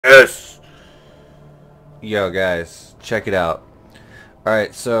Yes! Yo, guys, check it out.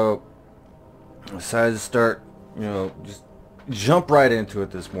 Alright, so I decided to start, just jump right into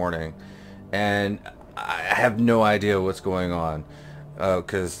it this morning. And I have no idea what's going on.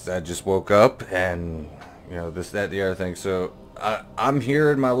 Because I just woke up and, this, that, the other thing. So I'm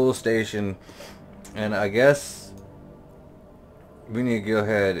here in my little station. And I guess we need to go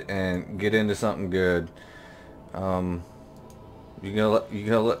ahead and get into something good. You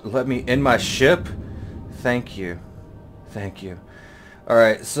gonna let me in my ship? Thank you. Thank you.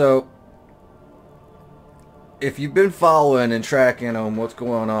 Alright, so if you've been following and tracking on what's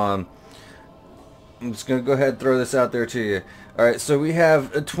going on, I'm just gonna go ahead and throw this out there to you. Alright, so we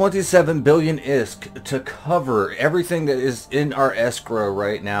have 27 billion ISK to cover everything that is in our escrow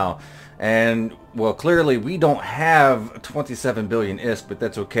right now. And, well, clearly we don't have 27 billion ISK, but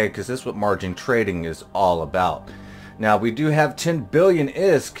that's okay, because that's what margin trading is all about. Now, we do have 10 billion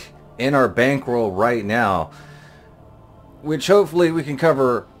ISK in our bankroll right now, which hopefully we can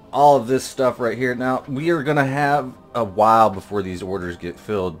cover all of this stuff right here. Now, we are going to have a while before these orders get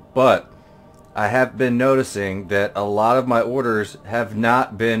filled, but I have been noticing that a lot of my orders have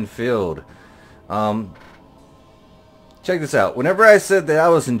not been filled. Check this out. Whenever I said that I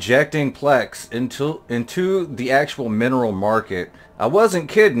was injecting Plex into the actual mineral market, I wasn't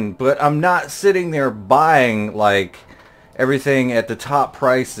kidding, but I'm not sitting there buying like everything at the top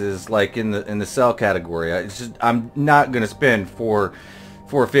prices like in the sell category. I'm not gonna spend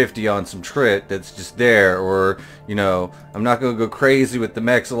 $450 on some trit that's just there, or I'm not gonna go crazy with the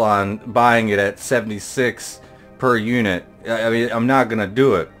Mexilon buying it at 76 per unit. I mean, I'm not gonna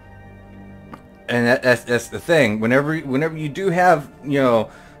do it. And that's the thing. Whenever you do have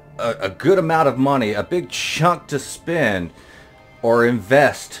a good amount of money, a big chunk to spend or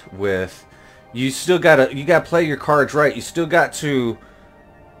invest with, you gotta play your cards right. You still got to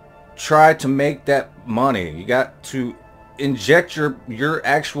try to make that money. You got to inject your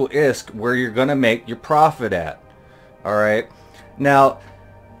actual ISK where you're gonna make your profit at. All right. Now,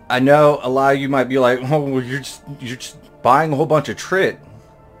 I know a lot of you might be like, "Oh, well, you're just buying a whole bunch of trit."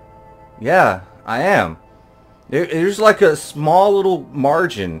 Yeah, I am. There's like a small little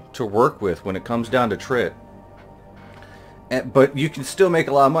margin to work with when it comes down to trit. But you can still make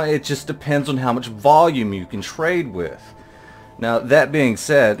a lot of money. It just depends on how much volume you can trade with. Now, that being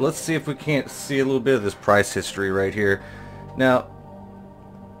said, let's see if we can't see a little bit of this price history right here. Now,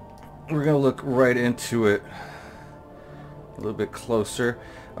 we're going to look right into it a little bit closer.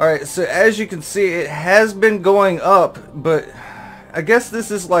 Alright, so as you can see, it has been going up, but I guess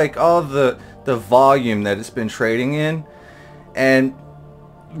this is like all the volume that it's been trading in. And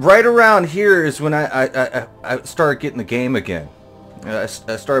right around here is when I started getting the game again. I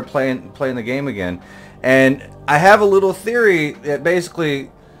started playing the game again. And I have a little theory that basically,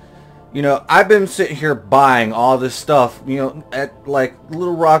 I've been sitting here buying all this stuff, at like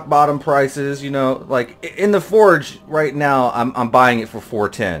little rock bottom prices, like in the forge right now, I'm buying it for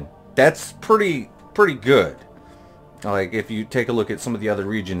 410. That's pretty good. Like if you take a look at some of the other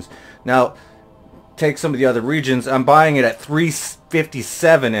regions. Now, take some of the other regions, I'm buying it at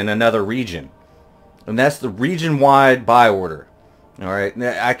 357 in another region. And that's the region-wide buy order. Alright,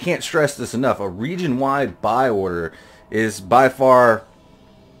 I can't stress this enough. A region-wide buy order is by far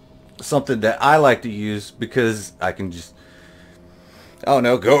something that I like to use, because I can just, I don't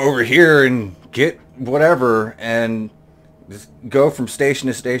know, go over here and get whatever and just go from station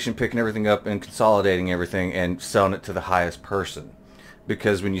to station, picking everything up and consolidating everything and selling it to the highest person.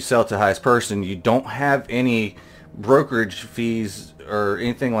 Because when you sell to the highest person, you don't have any brokerage fees or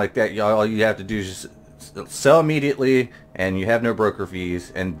anything like that. All you have to do is just sell immediately, and you have no broker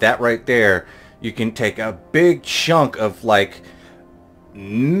fees. And that right there, you can take a big chunk of like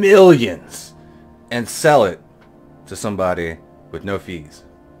millions and sell it to somebody with no fees.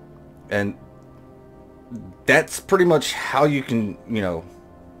 And that's pretty much how you can,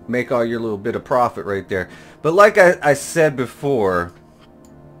 make all your little bit of profit right there. But like I said before,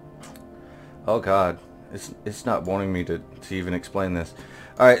 oh God, it's not wanting me to even explain this.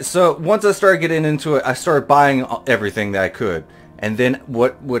 Alright, so once I started getting into it, I started buying everything that I could. And then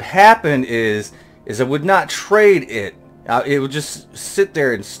what would happen is I would not trade it. It would just sit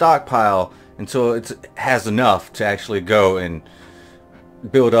there and stockpile until it has enough to actually go and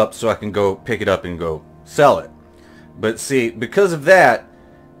build up, so I can go pick it up and go sell it. But see, because of that,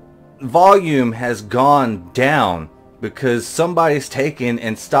 volume has gone down, because somebody's taking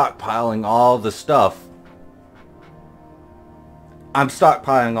and stockpiling all the stuff. I'm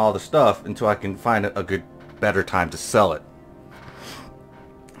stockpiling all the stuff until I can find a better time to sell it.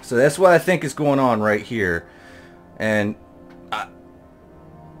 So that's what I think is going on right here. And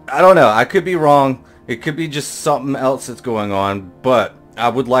I don't know. I could be wrong. It could be just something else that's going on. But I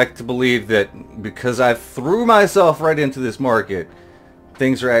would like to believe that because I threw myself right into this market,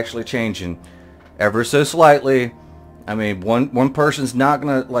 things are actually changing ever so slightly. I mean, one person's not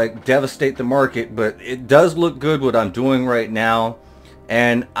gonna like devastate the market, but it does look good what I'm doing right now,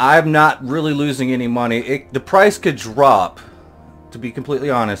 and I'm not really losing any money. The price could drop, to be completely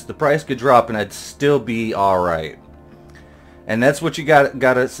honest. The price could drop, and I'd still be all right. And that's what you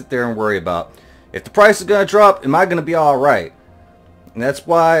gotta sit there and worry about. If the price is gonna drop, am I gonna be all right? And that's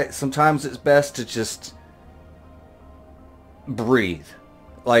why sometimes it's best to just breathe.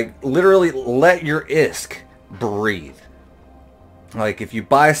 Like, literally let your ISK breathe. Like, if you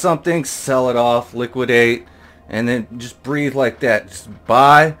buy something, sell it off, liquidate, and then just breathe like that. Just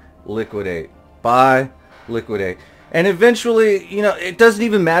buy, liquidate, buy, liquidate. And eventually, you know, it doesn't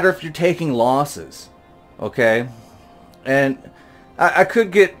even matter if you're taking losses. Okay? And I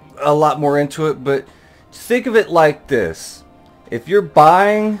could get a lot more into it, but think of it like this. If you're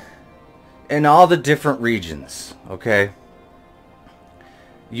buying in all the different regions, okay?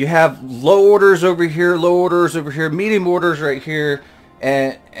 You have low orders over here, low orders over here, medium orders right here,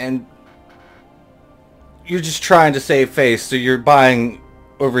 and you're just trying to save face, so you're buying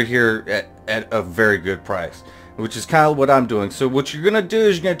over here at a very good price, which is kind of what I'm doing. So what you're going to do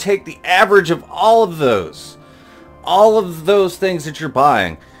is you're going to take the average of all of those things that you're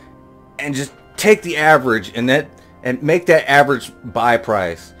buying, and just take the average and make that average buy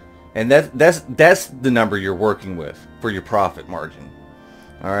price, and that's the number you're working with for your profit margin.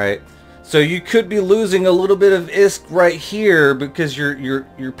 All right, so you could be losing a little bit of ISK right here because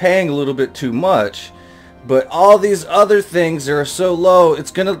you're paying a little bit too much, but all these other things that are so low,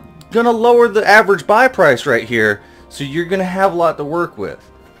 it's gonna lower the average buy price right here. So you're gonna have a lot to work with,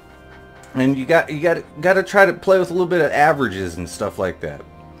 and you got to try to play with a little bit of averages and stuff like that.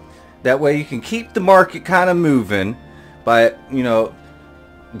 That way you can keep the market kind of moving by, you know,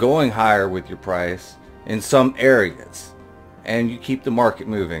 going higher with your price in some areas. And you keep the market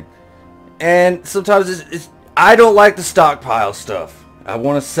moving. And sometimes I don't like to stockpile stuff. I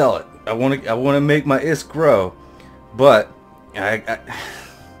want to sell it. I want to make my ISK grow. But I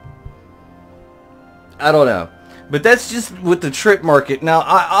don't know. But that's just with the trip market. Now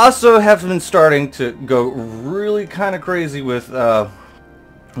I also have been starting to go really kind of crazy with the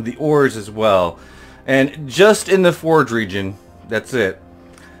ores as well. And just in the forge region, that's it.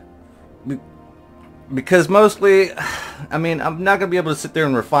 Because mostly, I mean, I'm not going to be able to sit there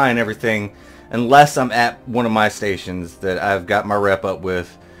and refine everything unless I'm at one of my stations that I've got my rep up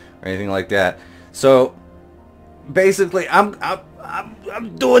with or anything like that. So basically, I'm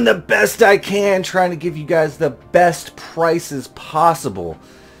doing the best I can trying to give you guys the best prices possible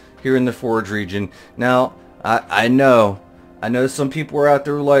here in the forge region. Now, I know some people are out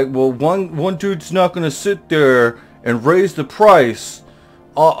there like, well, one dude's not going to sit there and raise the price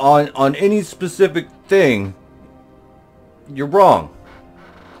on any specific thing. You're wrong.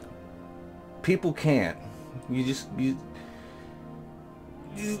 People can't. I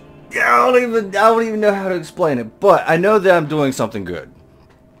don't even know how to explain it, but I know that I'm doing something good,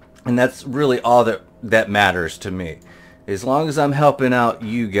 and that's really all that matters to me. As long as I'm helping out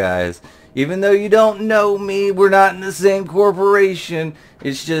you guys, even though you don't know me, we're not in the same corporation.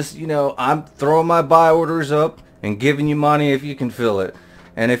 It's just, you know, I'm throwing my buy orders up and giving you money if you can fill it.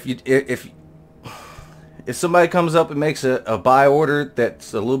 And if somebody comes up and makes a buy order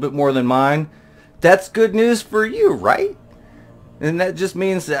that's a little bit more than mine, that's good news for you, right? And that just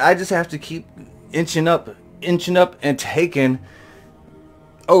means that I just have to keep inching up and taking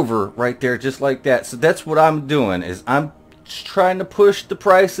over right there, just like that. So that's what I'm doing, is I'm trying to push the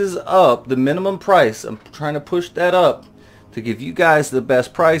prices up, the minimum price. I'm trying to push that up to give you guys the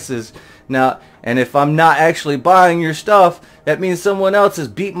best prices. Now, and if I'm not actually buying your stuff, that means someone else has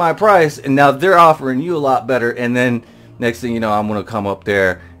beat my price, and now they're offering you a lot better. And then next thing you know, I'm going to come up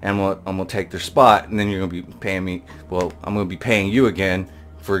there and I'm going to take their spot, and then you're going to be paying me. Well, I'm going to be paying you again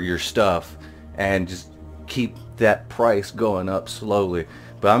for your stuff, and just keep that price going up slowly.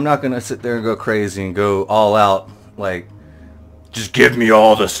 But I'm not going to sit there and go crazy and go all out like, just give me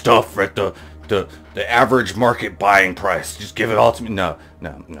all the stuff at the average market buying price. Just give it all to me. No.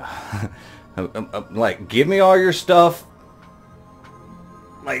 Like, give me all your stuff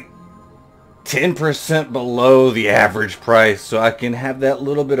like 10% below the average price, so I can have that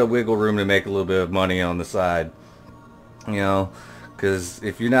little bit of wiggle room to make a little bit of money on the side. You know, because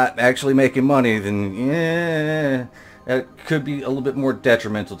if you're not actually making money, then yeah, that could be a little bit more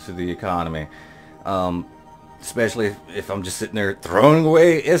detrimental to the economy. Especially if I'm just sitting there throwing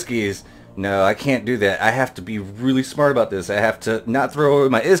away ISKIs No, I can't do that. I have to be really smart about this. I have to not throw away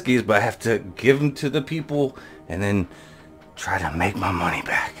my iskies, but I have to give them to the people and then try to make my money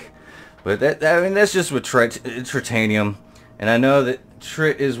back. But I mean, that's just with tritanium. And I know that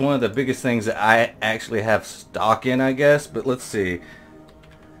trit is one of the biggest things that I actually have stock in, I guess. But let's see.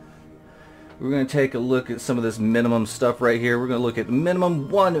 We're going to take a look at some of this minimum stuff right here. We're going to look at minimum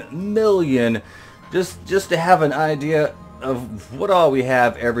 1 million just to have an idea of what all we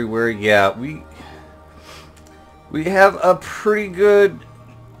have everywhere. Yeah, we have a pretty good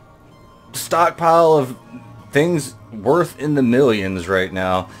stockpile of things worth in the millions right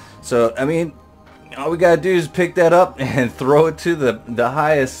now. So, I mean, all we got to do is pick that up and throw it to the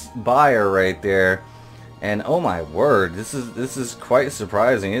highest buyer right there. And oh my word, this is quite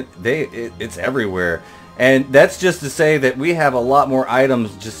surprising. It's everywhere. And that's just to say that we have a lot more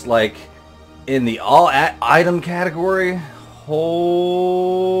items just like in the all item category.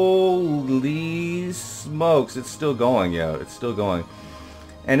 Holy smokes, it's still going, yo. It's still going.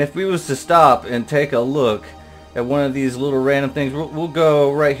 And if we was to stop and take a look at one of these little random things, we'll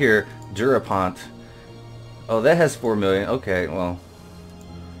go right here, Durapont. Oh, that has 4 million. Okay, well,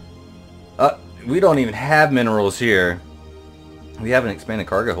 we don't even have minerals here. We have an expanded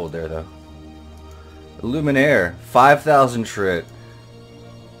cargo hold there, though. Luminaire, 5,000 trit.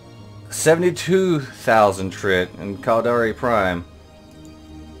 72,000 trit in Caldari Prime.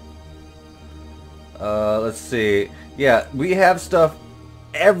 Let's see. Yeah, we have stuff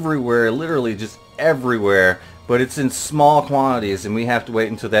everywhere, literally just everywhere. But it's in small quantities, and we have to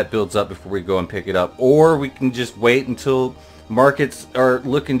wait until that builds up before we go and pick it up. Or we can just wait until markets are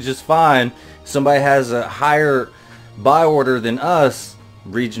looking just fine. Somebody has a higher buy order than us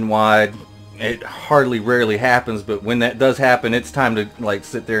region-wide. It hardly rarely happens, but when that does happen, it's time to like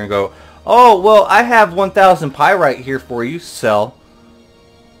sit there and go, oh, well, I have 1,000 pyrite here for you, sell.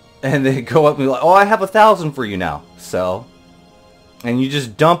 And they go up and be like, oh, I have 1,000 for you now, sell. And you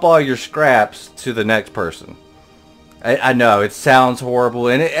just dump all your scraps to the next person. I know, it sounds horrible,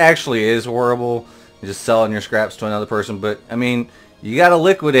 and it actually is horrible, just selling your scraps to another person, but, I mean, you gotta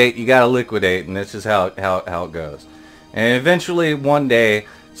liquidate, and that's just how it goes. And eventually, one day,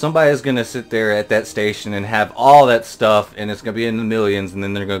 somebody is gonna sit there at that station and have all that stuff, and it's gonna be in the millions, and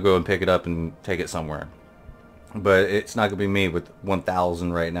then they're gonna go and pick it up and take it somewhere. But it's not gonna be me with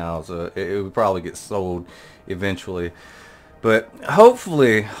 1,000 right now, so it would probably get sold eventually. But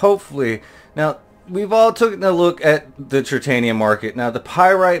hopefully, now, we've all taken a look at the tritanium market. Now, the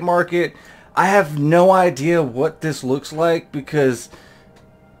pyrite market, I have no idea what this looks like because,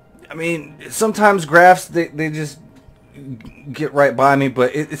 I mean, sometimes graphs, they just get right by me,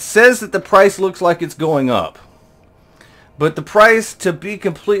 but it says that the price looks like it's going up. But the price, to be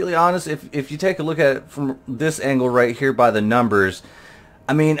completely honest, if you take a look at it from this angle right here by the numbers,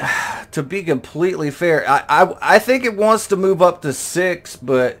 I mean, to be completely fair, I think it wants to move up to 6,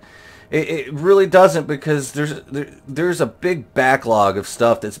 but it really doesn't because there's a big backlog of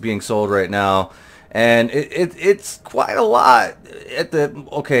stuff that's being sold right now, and it's quite a lot.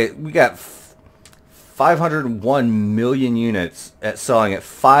 Okay, we got 501 million units selling at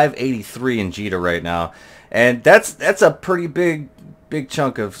 583 in Jita right now, and that's a pretty big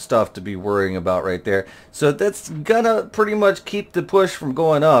chunk of stuff to be worrying about right there. So that's gonna pretty much keep the push from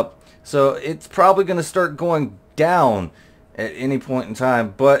going up. So it's probably gonna start going down at any point in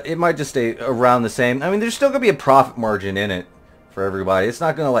time, but it might just stay around the same. I mean, there's still gonna be a profit margin in it for everybody. It's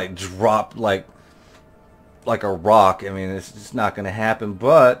not gonna like drop like a rock. I mean, it's just not gonna happen.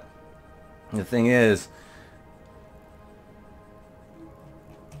 But the thing is,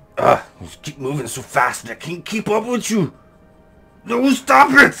 you keep moving so fast I can't keep up with you. No,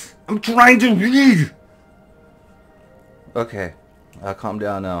 stop it! I'm trying to read. Okay, I'll calm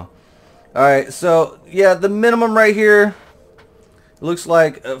down now. Alright, so yeah, the minimum right here looks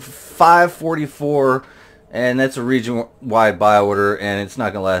like 544, and that's a region-wide buy order, and it's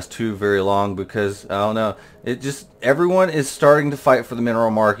not going to last too very long because, I don't know, everyone is starting to fight for the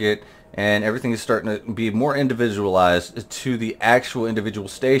mineral market, and everything is starting to be more individualized to the actual individual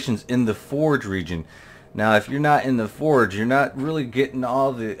stations in the forge region. Now, if you're not in the forge, you're not really getting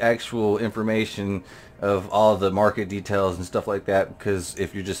all the actual information of all the market details and stuff like that, because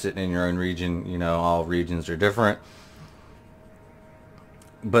if you're just sitting in your own region, you know, all regions are different.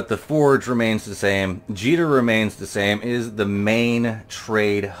 But the forge remains the same. Jita remains the same. It is the main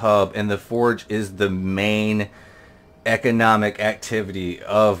trade hub, and the forge is the main economic activity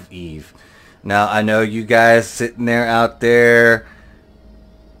of EVE. Now, I know you guys sitting there out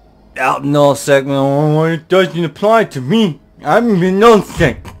in all segment, oh, it doesn't apply to me. I'm in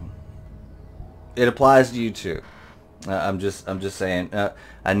nonsense. It applies to you too. I'm just saying.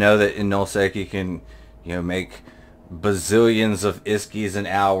 I know that in nullsec you can, make bazillions of ISKIs an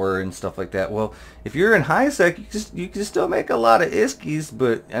hour and stuff like that. Well, if you're in high sec, you can still make a lot of ISKIs,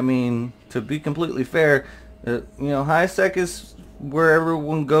 but I mean, to be completely fair, high sec is where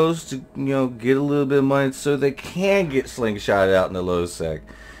everyone goes to, get a little bit of money so they can get slingshotted out in the low sec.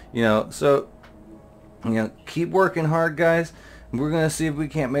 So keep working hard, guys. We're gonna see if we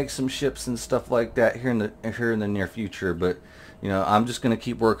can't make some ships and stuff like that here in the near future. But I'm just gonna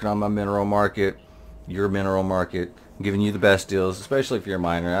keep working on my mineral market, your mineral market, giving you the best deals, especially if you're a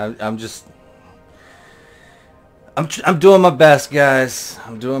miner. I'm doing my best, guys.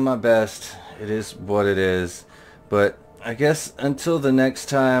 I'm doing my best. It is what it is. But I guess until the next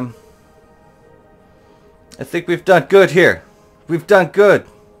time, I think we've done good here. We've done good.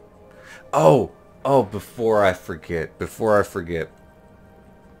 Oh, before I forget.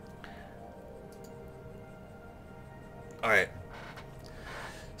 Alright.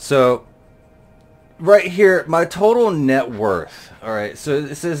 So, right here, my total net worth. Alright, so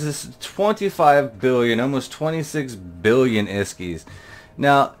it says this 25 billion, almost 26 billion ISKIs.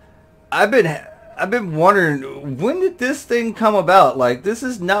 Now, I've been wondering, when did this thing come about? Like, this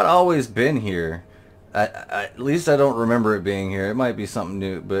has not always been here. At least I don't remember it being here. It might be something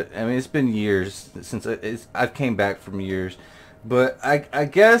new, but I mean, it's been years since I've came back from years. But I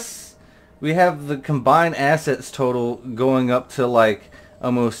guess we have the combined assets total going up to like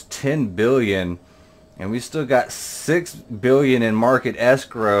almost 10 billion, and we still got 6 billion in market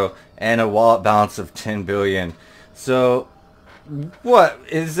escrow and a wallet balance of 10 billion. So what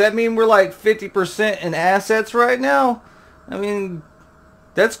does that mean? We're like 50% in assets right now. I mean,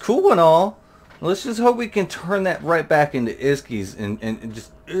 that's cool and all. Let's just hope we can turn that right back into ISKIs and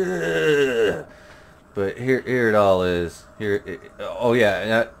just. But here it all is. Oh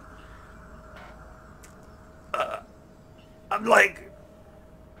yeah. I'm like,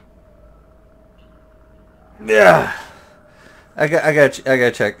 yeah. I gotta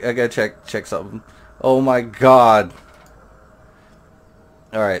check something. Oh my God.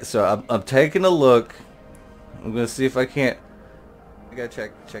 All right, so I'm taking a look. I'm gonna see if I can't. I gotta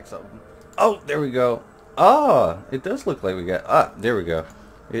check something. Oh, there we go. Ah, it does look like we got. There we go.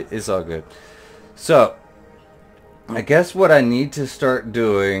 It's all good. So, I guess what I need to start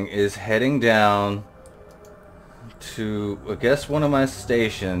doing is heading down to, I guess, one of my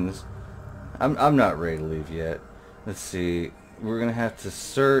stations. I'm not ready to leave yet. Let's see. We're gonna have to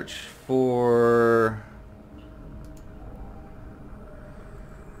search for.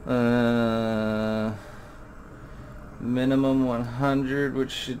 Minimum 100,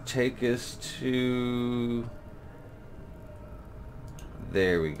 which should take us to.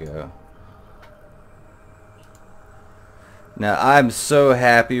 There we go. Now I'm so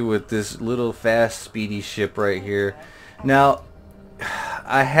happy with this little fast speedy ship right here. Now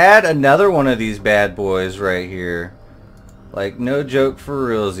I had another one of these bad boys right here. Like, no joke, for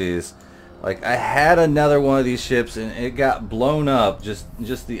realsies. Like, I had another one of these ships and it got blown up just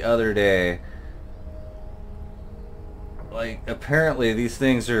the other day. Like, apparently these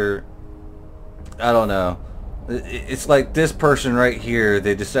things are, I don't know. It's like this person right here,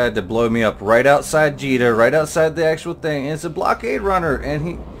 they decided to blow me up right outside Jita, right outside the actual thing. And it's a blockade runner, and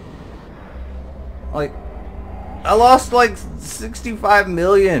he, like, I lost like 65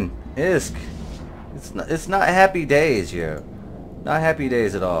 million ISK. It's not happy days, yo. Not happy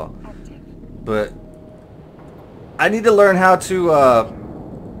days at all. But I need to learn how to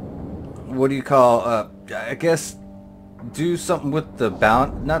what do you call, I guess, do something with the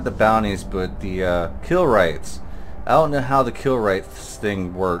not the bounties, but the kill rights. I don't know how the kill rights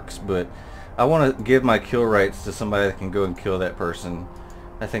thing works, but I want to give my kill rights to somebody that can go and kill that person.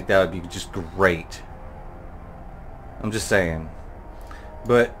 I think that would be just great. I'm just saying.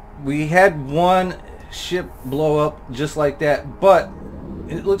 But we had one ship blow up just like that, but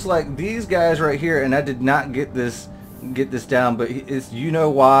it looks like these guys right here, and I did not get this down, but it's, you know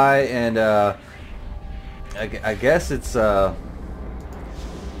why, and I guess it's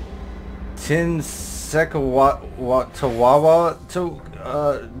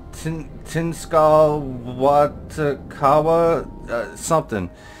something.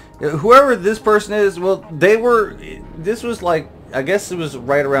 Whoever this person is, well, this was like, I guess it was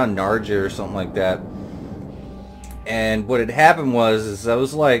right around Narja or something like that. And what had happened was I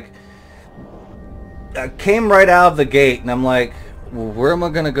was like, I came right out of the gate, and I'm like, well, where am I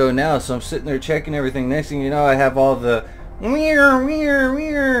gonna go now? So I'm sitting there checking everything. Next thing you know, I have all the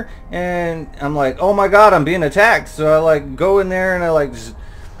and I'm like, oh my God, I'm being attacked. So I like go in there and I like just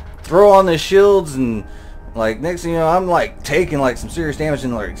throw on the shields, and like next thing you know, I'm like taking like some serious damage,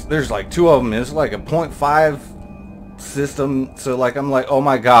 and like there's like two of them. It's like a 0.5 system. So like I'm like, oh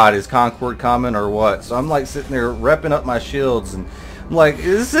my god, is Concord coming or what? So I'm like sitting there repping up my shields, and I'm like,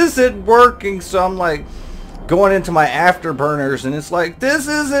 this isn't working. So I'm like going into my afterburners, and it's like, this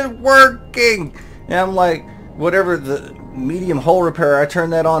isn't working. And I'm like, whatever the medium hull repair, I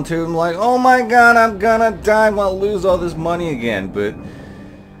turn that on too. I'm like, oh my god, I'm gonna die. I'm gonna lose all this money again. But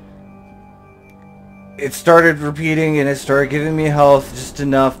it started repeating, and it started giving me health just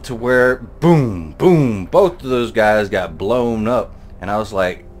enough to where boom, boom, both of those guys got blown up. And I was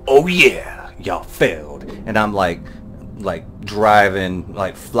like, oh yeah, y'all failed. And I'm like driving,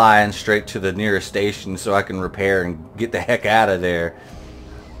 like flying straight to the nearest station so I can repair and get the heck out of there.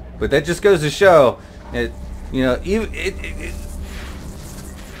 But that just goes to show it, you know,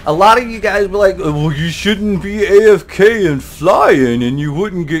 a lot of you guys were like, well, you shouldn't be AFK and flying and you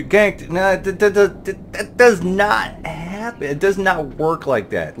wouldn't get ganked. No, that does not happen. It does not work like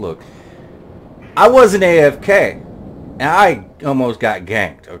that. Look, I wasn't AFK and I almost got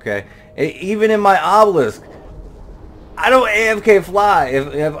ganked, okay? Even in my obelisk, I don't AFK fly.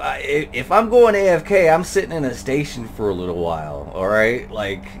 If I'm going AFK, I'm sitting in a station for a little while, alright?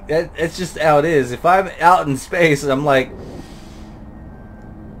 Like, that's just how it is. If I'm out in space, I'm like,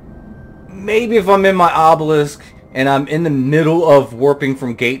 maybe if I'm in my obelisk and I'm in the middle of warping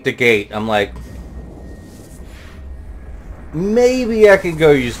from gate to gate, I'm like, maybe I can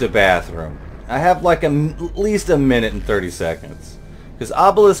go use the bathroom. I have like at least a minute and 30 seconds. Because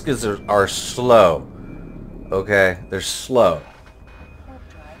obelisks are slow. Okay? They're slow.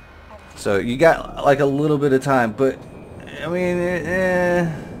 So you got like a little bit of time, but I mean,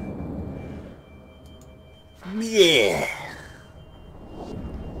 yeah.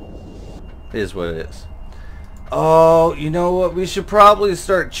 It is what it is. Oh, you know what? We should probably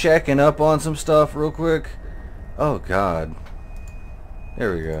start checking up on some stuff real quick. Oh, God.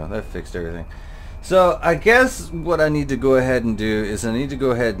 There we go. That fixed everything. So, I guess what I need to go ahead and do is I need to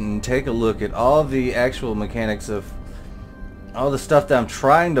go ahead and take a look at all the actual mechanics of all the stuff that I'm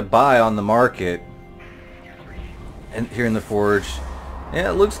trying to buy on the market and here in the forge.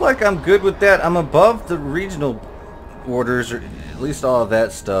 Yeah, it looks like I'm good with that. I'm above the regional orders, or at least all of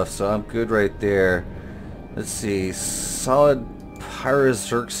that stuff, so I'm good right there. Let's see, solid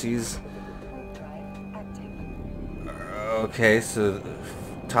Pyroxerxes. Okay, so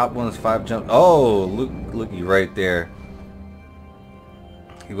top one's 5 jump. Oh, looky right there.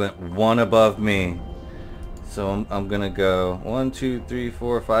 He went one above me. So I'm gonna go 1, 2, 3,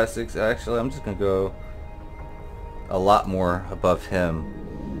 4, 5, 6. Actually, I'm just gonna go a lot more above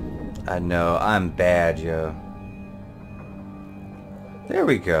him. I know, I'm bad, yo. There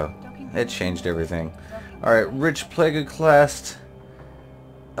we go. It changed everything. Alright, Rich Plagueclast.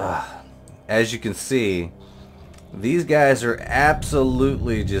 As you can see, these guys are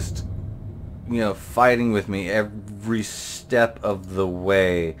absolutely just, you know, fighting with me every step of the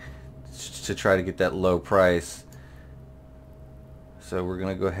way to try to get that low price. So we're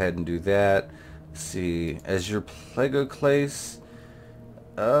going to go ahead and do that. Let's see, as your Plagueclast,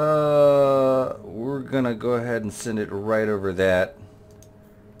 we're going to go ahead and send it right over that.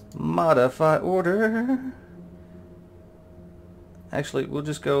 Modify order. Actually, we'll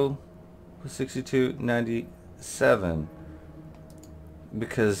just go with 62.97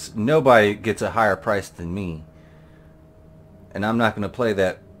 because nobody gets a higher price than me, and I'm not going to play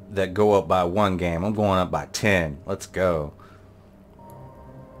that go up by 1 game. I'm going up by 10. Let's go.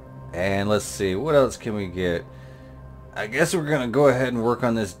 And let's see, what else can we get? I guess we're going to go ahead and work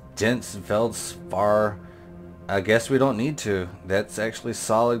on this dense Feldspar. I guess we don't need to. That's actually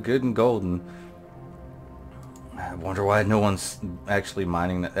solid, good, and golden. I wonder why no one's actually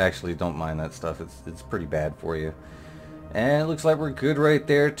mining that. Actually, don't mine that stuff. It's pretty bad for you. And it looks like we're good right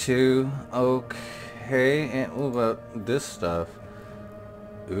there too. Okay, and what about this stuff?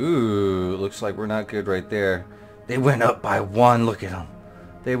 Ooh, looks like we're not good right there. They went up by 1. Look at them.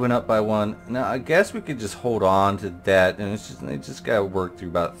 They went up by 1. Now I guess we could just hold on to that, and they just gotta work through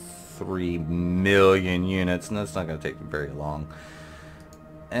about 3 million units, and that's not going to take very long.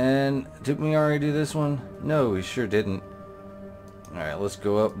 And didn't we already do this one? No, we sure didn't. Alright, let's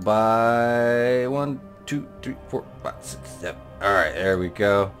go up by 1, 2, 3, 4, 5, 6, 7. Alright, there we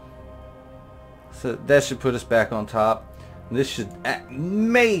go. So that should put us back on top. This should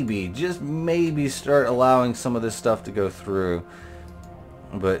maybe, just maybe, start allowing some of this stuff to go through.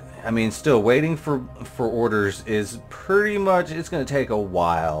 But I mean, still waiting for orders is pretty much, it's going to take a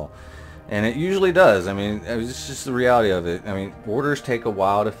while. And it usually does. I mean, it's just the reality of it. I mean, orders take a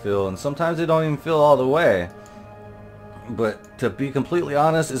while to fill, and sometimes they don't even fill all the way. But to be completely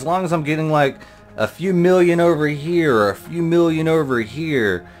honest, as long as I'm getting like a few million over here or a few million over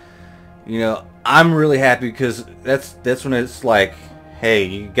here, you know, I'm really happy because that's when it's like, hey,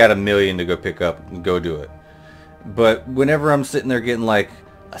 you got 1,000,000 to go pick up and go do it. But whenever I'm sitting there getting like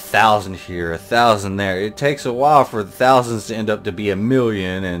 1,000 here, 1,000 there, it takes a while for the thousands to end up to be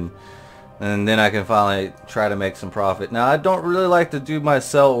 1,000,000, and then I can finally try to make some profit. Now I don't really like to do my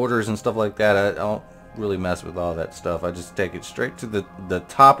sell orders and stuff like that. I don't really mess with all that stuff. I just take it straight to the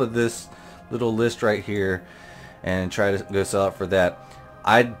top of this little list right here and try to go sell it for that.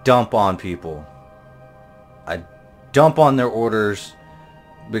 I dump on people. I dump on their orders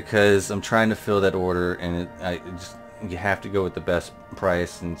because I'm trying to fill that order, and you have to go with the best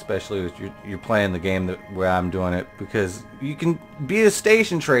price, and especially if you're playing the game where I'm doing it, because you can be a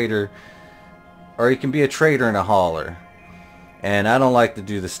station trader or you can be a trader and a hauler, and I don't like to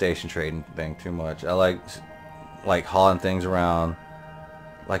do the station trading thing too much. I like hauling things around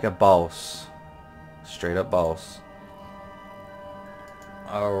like a boss, straight up boss.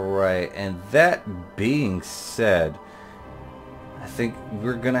 Alright, and that being said, I think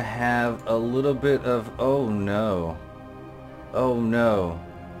we're gonna have a little bit of, oh no, oh no,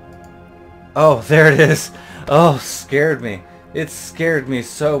 oh there it is, oh scared me, it scared me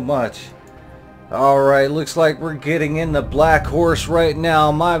so much. Alright, looks like we're getting in the black horse right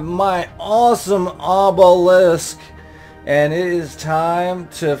now, my awesome obelisk, and it is time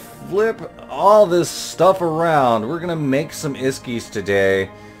to flip all this stuff around. We're gonna make some iskies today.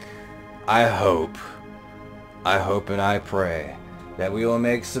 I hope and I pray that we will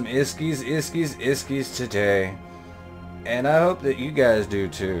make some iskies today, and I hope that you guys do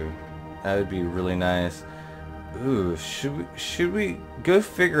too. That would be really nice. Ooh, should we go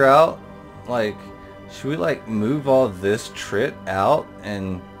figure out, like, should we like move all this trit out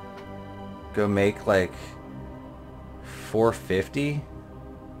and go make like 450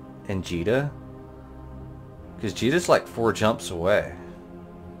 in Jita? Because Jita's like 4 jumps away.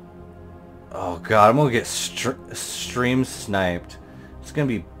 Oh god, I'm gonna get stream sniped. It's gonna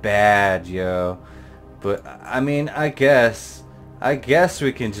be bad, yo. But I mean, I guess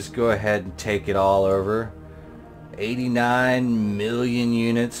we can just go ahead and take it all over. 89 million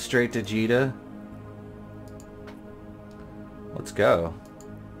units straight to Jita. Let's go.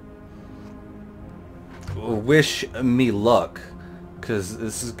 Wish me luck, because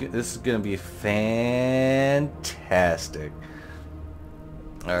this is gonna be fantastic.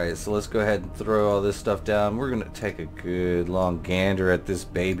 Alright, so let's go ahead and throw all this stuff down. We're gonna take a good long gander at this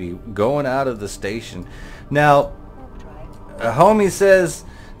baby going out of the station. Now, a homie says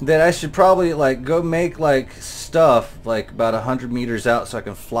that I should probably like go make like stuff like about 100 meters out so I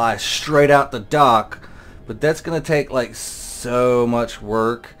can fly straight out the dock, but that's gonna take like so much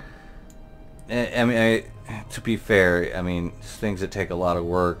work. I mean, to be fair, I mean, things that take a lot of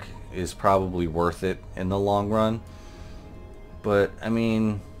work is probably worth it in the long run. But, I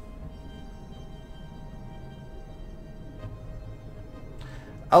mean,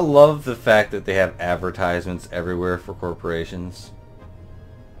 I love the fact that they have advertisements everywhere for corporations.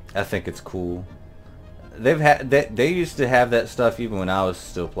 I think it's cool. They used to have that stuff even when I was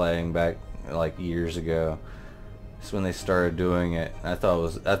still playing back like years ago. That's when they started doing it. I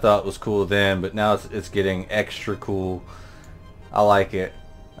thought it was cool then, but now it's getting extra cool. I like it.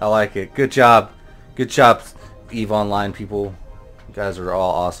 I like it. Good job. Good job, EVE Online people. You guys are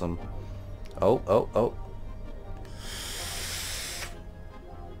all awesome. Oh, oh, oh.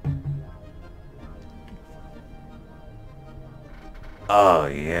 Oh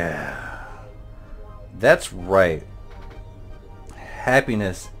yeah. That's right.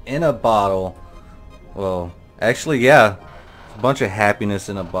 Happiness in a bottle. Well, actually, yeah. A bunch of happiness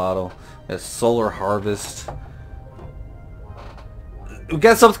in a bottle. That's Solar Harvest. We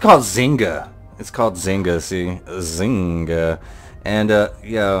got something called Zynga. It's called Zynga, see? Zynga. And,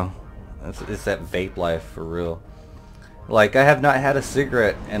 yeah. It's that vape life for real. Like, I have not had a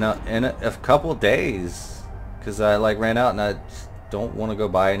cigarette in a couple days. Because I, like, ran out and I just don't want to go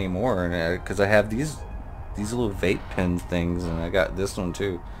buy anymore. Because I have these little vape pen things. And I got this one,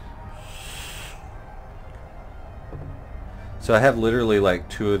 too. So I have literally like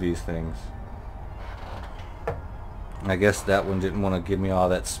 2 of these things. I guess that one didn't want to give me all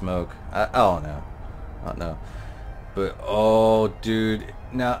that smoke. I don't know. I don't know. But oh dude.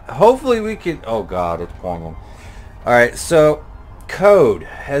 Now hopefully we can, oh god, it's pouring. Alright, so code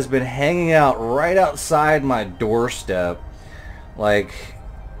has been hanging out right outside my doorstep. Like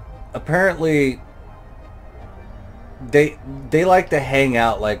apparently they like to hang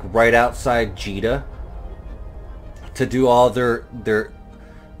out like right outside Jita to do all their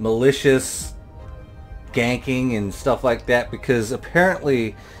malicious ganking and stuff like that, because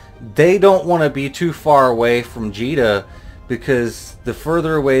apparently they don't want to be too far away from Jita, because the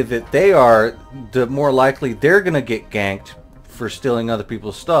further away that they are, the more likely they're gonna get ganked for stealing other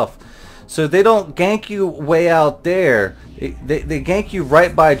people's stuff. So they don't gank you way out there. They gank you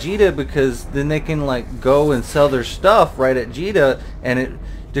right by Jita, because then they can like go and sell their stuff right at Jita, and it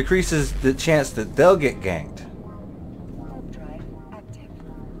decreases the chance that they'll get ganked.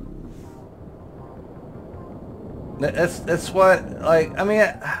 That's what, like, I mean,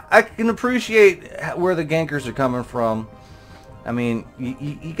 I can appreciate where the gankers are coming from. I mean,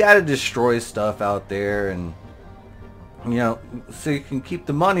 you got to destroy stuff out there, and you know, so you can keep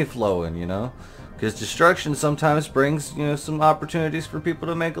the money flowing, you know, because destruction sometimes brings, you know, some opportunities for people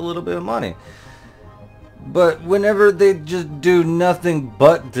to make a little bit of money. But whenever they just do nothing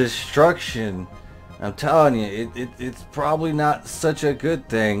but destruction, I'm telling you, it's probably not such a good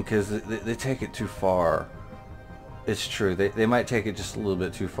thing, because they take it too far. It's true, they might take it just a little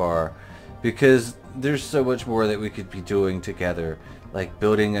bit too far, because there's so much more that we could be doing together, like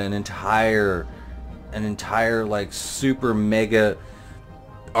building an entire like super mega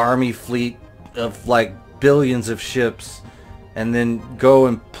army fleet of like billions of ships, and then go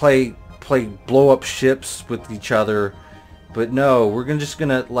and play blow up ships with each other. But no, we're just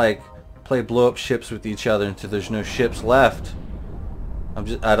gonna like play blow up ships with each other until there's no ships left. I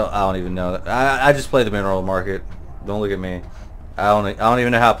don't even know. I just play the mineral market. Don't look at me. I don't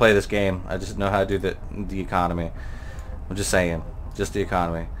even know how to play this game. I just know how to do the economy. I'm just saying, just the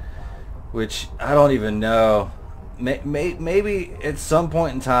economy. Which I don't even know. Maybe at some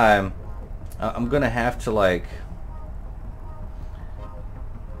point in time, I'm gonna have to like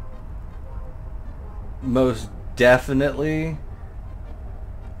most definitely.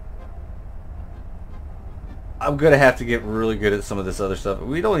 I'm gonna have to get really good at some of this other stuff.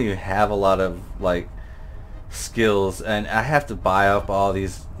 We don't even have a lot of like skills, and I have to buy up all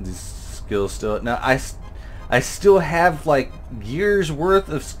these skills still. Now I still have like years worth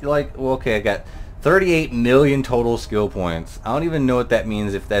of like, well, okay, I got 38 million total skill points. I don't even know what that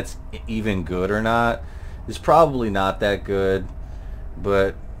means, if that's even good or not. It's probably not that good,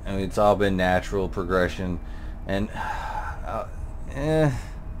 but I mean, it's all been natural progression, and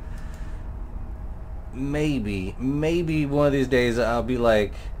maybe one of these days I'll be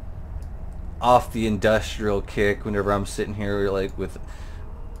like off the industrial kick whenever I'm sitting here like with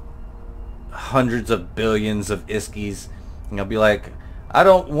hundreds of billions of iskies, and I'll be like, I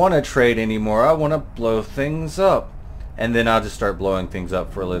don't want to trade anymore, I want to blow things up, and then I'll just start blowing things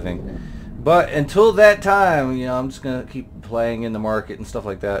up for a living. But until that time, you know, I'm just gonna keep playing in the market and stuff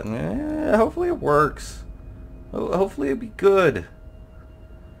like that, and hopefully it works. Hopefully it'll be good.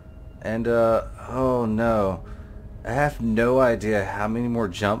 And oh no, I have no idea how many more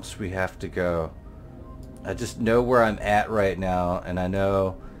jumps we have to go. I just know where I'm at right now, and I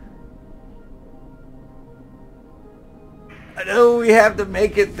know we have to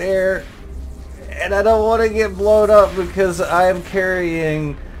make it there, and I don't want to get blown up because I am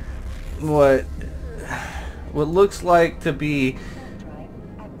carrying what looks like to be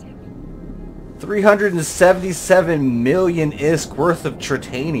 377 million ISK worth of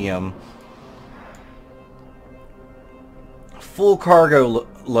tritanium. Full cargo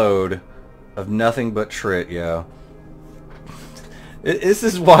load of nothing but trit, yo. This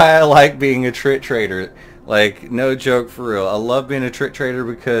is why I like being a trit trader. Like, no joke, for real. I love being a trit trader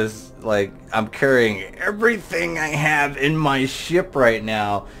because, like, I'm carrying everything I have in my ship right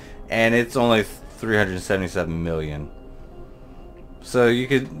now, and it's only 377 million. So you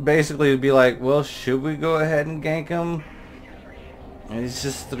could basically be like, well, should we go ahead and gank him? And it's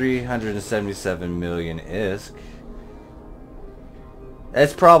just 377 million ISK.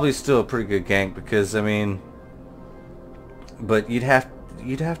 That's probably still a pretty good gank, because I mean, but you'd have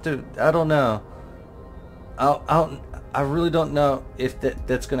to, I don't know. I really don't know if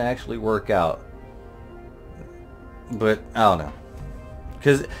that's gonna actually work out. But I don't know,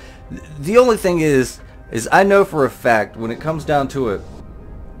 because the only thing is I know for a fact, when it comes down to it,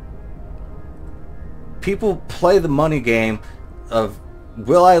 people play the money game of,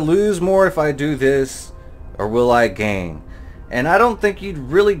 will I lose more if I do this, or will I gain? And I don't think you'd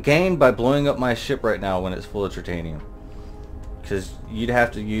really gain by blowing up my ship right now when it's full of titanium, because you'd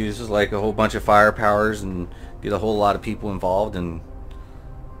have to use like a whole bunch of fire powers and get a whole lot of people involved and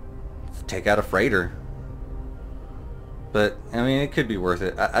take out a freighter. But I mean, it could be worth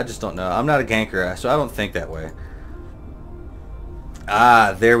it. I just don't know. I'm not a ganker, so I don't think that way.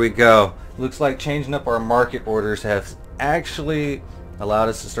 Ah, there we go. Looks like changing up our market orders have actually allowed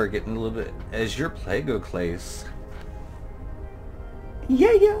us to start getting a little bit as your Plego clays.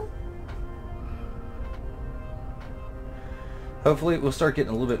 Yeah. Hopefully we'll start getting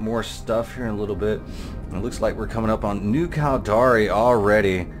a little bit more stuff here in a little bit. It looks like we're coming up on New Caldari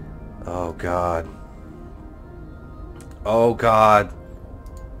already. Oh god. Oh god.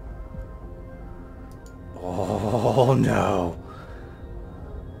 Oh no.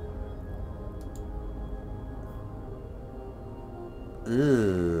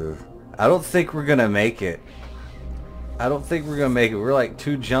 Ugh. I don't think we're gonna make it. I don't think we're gonna make it. We're like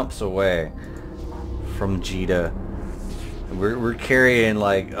 2 jumps away from Jita. We're carrying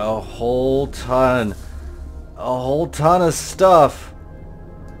like a whole ton of stuff.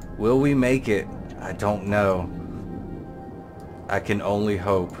 Will we make it? I don't know. I can only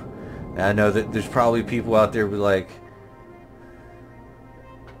hope. And I know that there's probably people out there who like,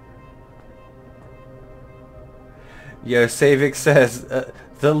 yo, Savik says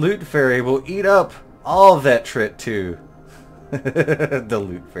the loot fairy will eat up all of that trit too. The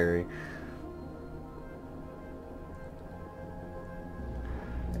loot fairy.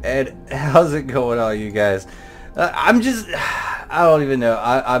 And how's it going on, you guys? I don't even know.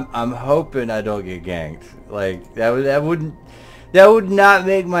 I'm hoping I don't get ganked. Like that would not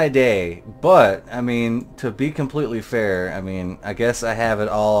make my day. But I mean, to be completely fair, I mean, I guess I have it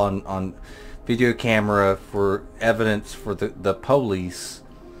all on video camera for evidence for the police.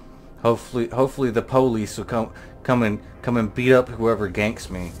 Hopefully the police will come and beat up whoever ganks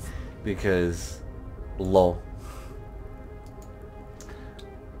me, because lol.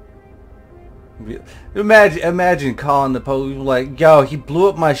 Imagine calling the police like, yo, he blew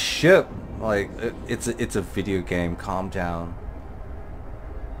up my ship. Like, it's a video game. Calm down.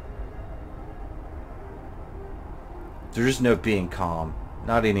 There's no being calm.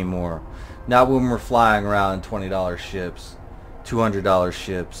 Not anymore. Not when we're flying around $20 ships, $200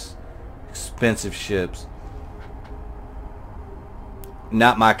 ships, expensive ships.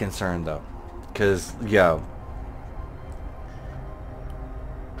 Not my concern though, because yo.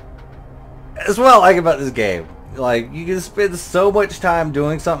 That's what I like about this game. Like, you can spend so much time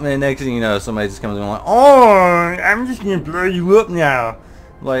doing something, and next thing you know, somebody just comes in like, oh, I'm just gonna blow you up now.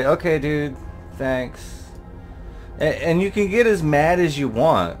 Like, okay, dude, thanks. And you can get as mad as you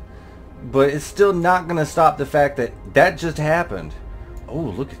want, but it's still not gonna stop the fact that that just happened. Oh,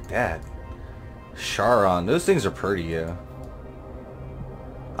 look at that. Charon. Those things are pretty, yeah.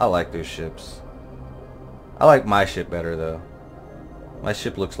 I like those ships. I like my ship better, though. My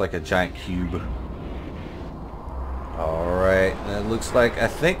ship looks like a giant cube. Alright, it looks like, I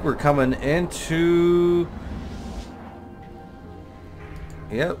think we're coming into...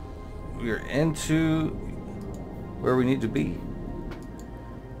 Yep, we're into where we need to be.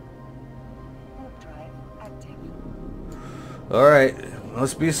 Alright,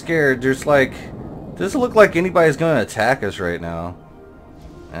 let's be scared. There's like... Doesn't look like anybody's going to attack us right now.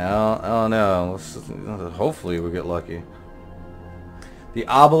 I don't know. Hopefully we get lucky. The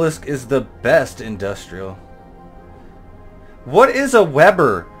obelisk is the best industrial. What is a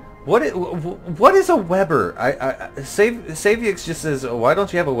Weber? What is a Weber? Savix just says, oh, why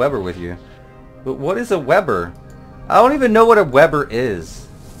don't you have a Weber with you? But what is a Weber? I don't even know what a Weber is.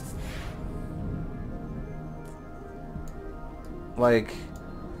 Like,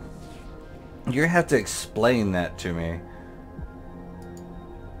 you're gonna have to explain that to me.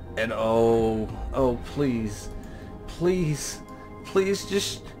 And oh, please,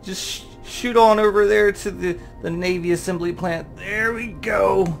 just shoot on over there to the Navy assembly plant. There we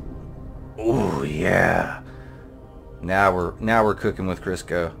go. Oh yeah. Now we're cooking with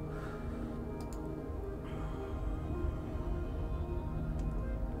Crisco.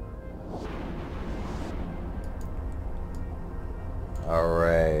 All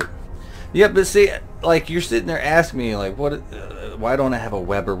right. Yeah, but see, like, you're sitting there asking me, like, why don't I have a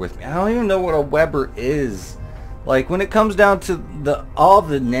Weber with me? I don't even know what a Weber is. Like, when it comes down to all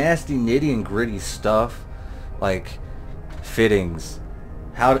the nasty, nitty and gritty stuff, like fittings,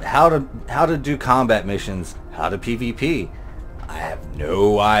 how to do combat missions, how to PvP, I have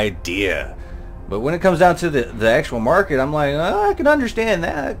no idea. But when it comes down to the actual market, I'm like, oh, I can understand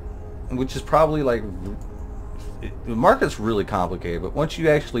that, which is probably like. The market's really complicated, but once you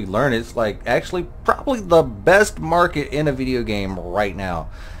actually learn it, it's like actually probably the best market in a video game right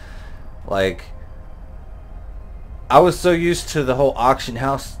now. Like, I was so used to the whole auction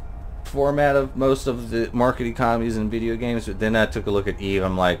house format of most of the market economies in video games, but then I took a look at EVE.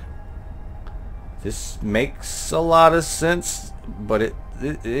 I'm like, this makes a lot of sense, but it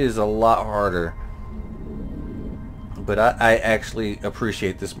is a lot harder. But I actually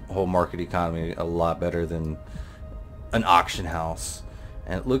appreciate this whole market economy a lot better than an auction house.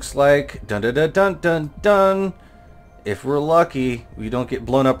 And it looks like dun dun dun dun dun dun. If we're lucky, we don't get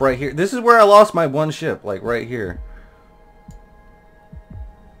blown up right here. This is where I lost my one ship, like right here.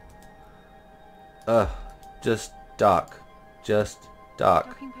 Just dock. Just dock.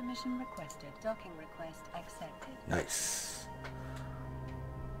 Docking permission requested. Docking request accepted. Nice.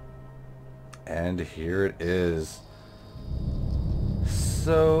 And here it is.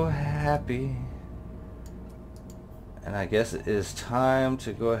 So happy. And I guess it is time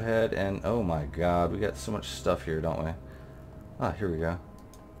to go ahead and... Oh my god, we got so much stuff here, don't we? Ah, here we go.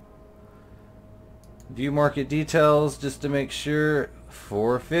 View market details, just to make sure.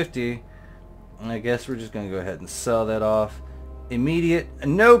 450. And I guess we're just going to go ahead and sell that off. Immediate,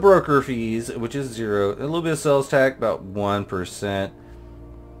 no broker fees, which is 0. A little bit of sales tax, about 1%.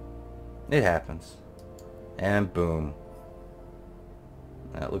 It happens. And boom.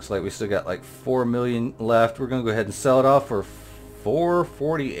 It looks like we still got like 4 million left. We're going to go ahead and sell it off for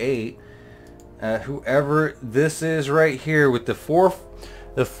 448. Whoever this is right here with the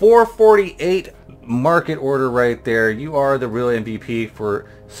 448 market order right there, you are the real MVP for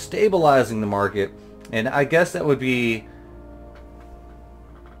stabilizing the market. And I guess that would be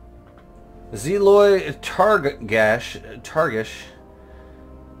Zeloy Targish.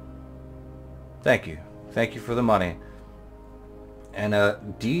 Thank you. Thank you for the money. And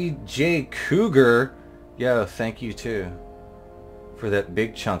DJ Cougar, yo, thank you too for that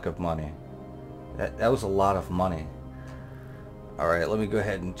big chunk of money. That was a lot of money. Alright, let me go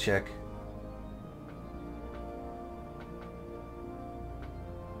ahead and check.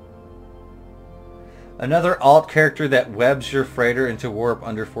 Another alt character that webs your freighter into warp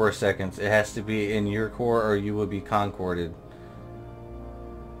under 4 seconds. It has to be in your core or you will be concorded.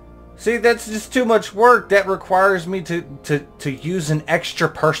 See, that's just too much work. That requires me to use an extra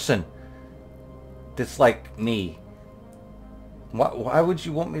person that's like me. Why would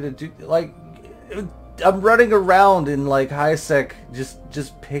you want me to do... Like, I'm running around in like high sec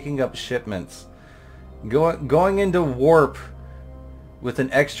just picking up shipments. Going into warp with an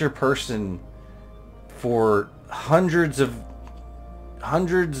extra person for hundreds and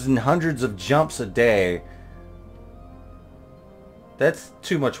hundreds of jumps a day. That's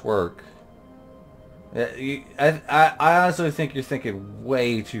too much work. I honestly think you're thinking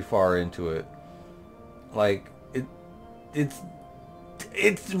way too far into it. Like it's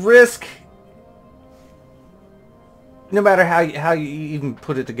risk. No matter how you even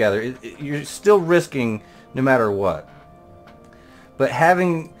put it together, you're still risking no matter what. But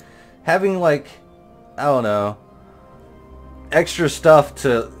having like, I don't know, extra stuff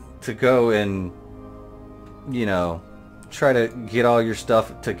to go and, you know, try to get all your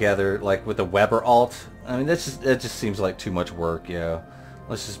stuff together, like with a Weber alt. I mean, that just seems like too much work, yeah.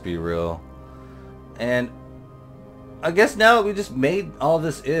 Let's just be real. And I guess now that we just made all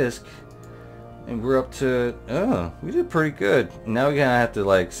this ISK, and we're up to, oh, we did pretty good. Now we're gonna have to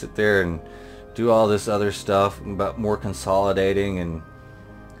like sit there and do all this other stuff about more consolidating, and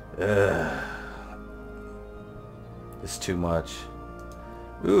it's too much.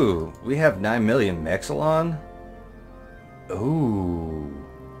 Ooh, we have 9 million Mexilon. Ooh.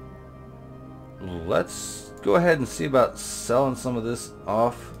 Let's go ahead and see about selling some of this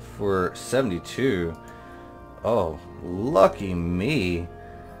off for 72. Oh, lucky me.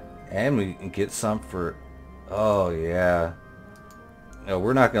 And we can get some for... Oh, yeah. No,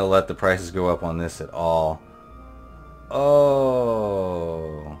 we're not going to let the prices go up on this at all.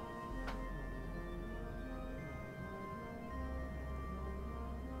 Oh.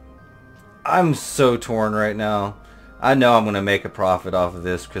 I'm so torn right now. I know I'm going to make a profit off of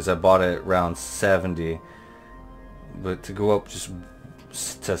this because I bought it around 70. But to go up just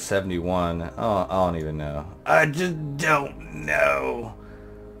to 71, oh, I don't even know. I just don't know.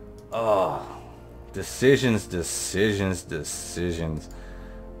 Oh. Decisions.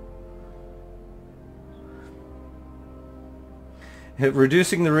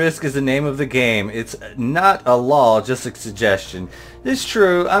 Reducing the risk is the name of the game. It's not a law, just a suggestion. It's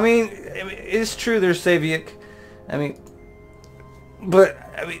true. I mean, it's true there's Saviak. I mean, but,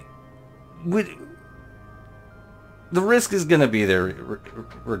 I mean, the risk is going to be there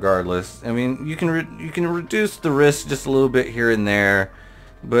regardless. I mean, you can reduce the risk just a little bit here and there,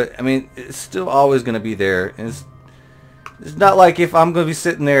 but, I mean, it's still always going to be there. And it's not like if I'm going to be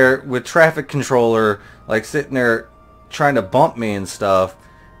sitting there with traffic controller, like sitting there trying to bump me and stuff.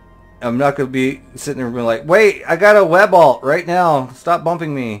 I'm not going to be sitting there being like, wait, I got a web alt right now. Stop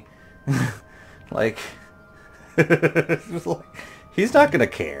bumping me. Like... He's not gonna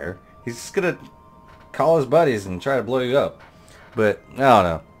care. He's just gonna call his buddies and try to blow you up. But I don't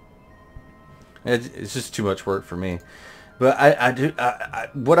know. It's just too much work for me. But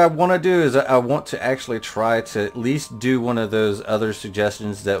what I want to do is I want to actually try to at least do one of those other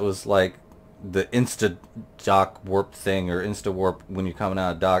suggestions that was like the insta dock warp thing, or insta warp when you're coming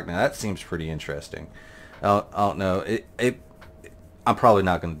out of dock. Now that seems pretty interesting. I don't know. I'm probably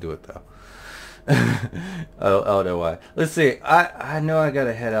not going to do it though. I don't know why. Let's see. I know I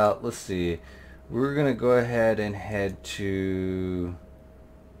gotta head out. Let's see. We're gonna go ahead and head to.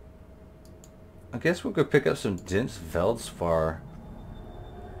 I guess we'll go pick up some dense Veldspar.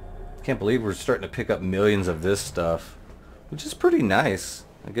 Can't believe we're starting to pick up millions of this stuff, which is pretty nice.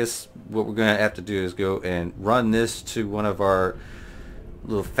 I guess what we're gonna have to do is go and run this to one of our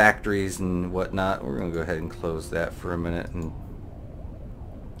little factories and whatnot. We're gonna go ahead and close that for a minute and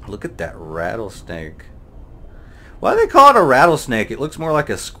look at that rattlesnake. Why do they call it a rattlesnake? It looks more like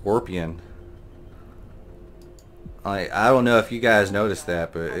a scorpion. I don't know if you guys noticed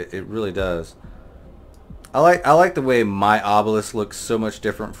that, but it really does. I like the way my obelisk looks so much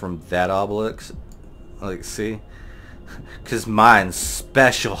different from that obelisk. Like, see? Because mine's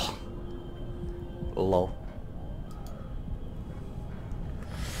special. Lol.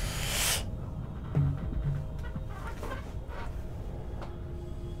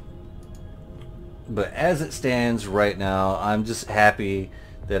 But as it stands right now, I'm just happy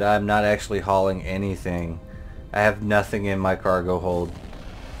that I'm not actually hauling anything. I have nothing in my cargo hold.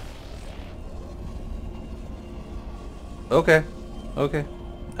 Okay. Okay.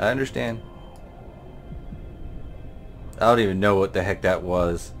 I understand. I don't even know what the heck that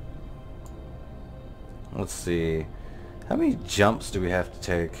was. Let's see. How many jumps do we have to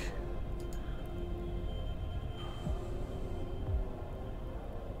take?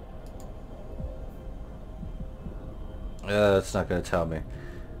 It's not going to tell me.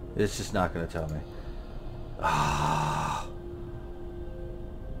 It's just not going to tell me. Ah.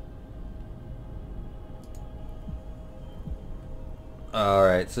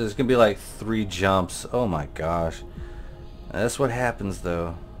 Alright, so there's going to be like 3 jumps. Oh my gosh. That's what happens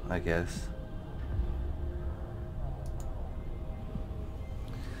though, I guess.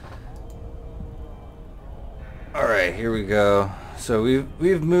 Alright, here we go. So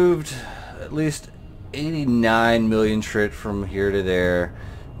we've moved at least 89 million trit from here to there.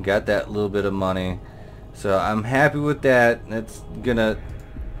 Got that little bit of money. So I'm happy with that. That's gonna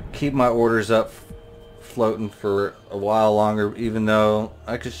keep my orders up floating for a while longer, even though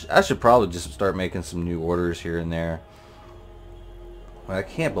I should probably just start making some new orders here and there. I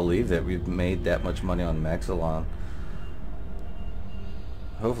can't believe that we've made that much money on Mexilon.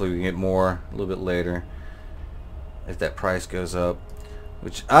 Hopefully we can get more a little bit later if that price goes up,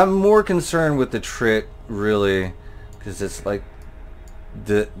 which I'm more concerned with the trit really, because it's like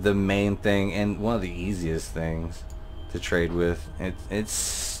the main thing and one of the easiest things to trade with.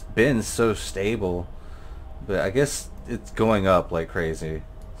 It's been so stable, but I guess it's going up like crazy,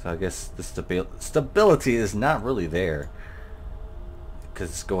 so I guess the stability is not really there because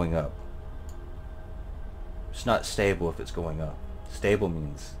it's going up. It's not stable if it's going up. Stable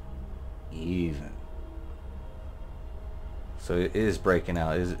means even. So it is breaking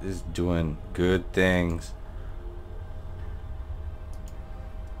out. It is doing good things.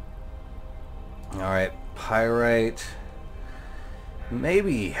 Alright, pyrite.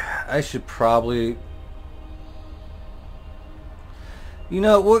 Maybe I should probably... You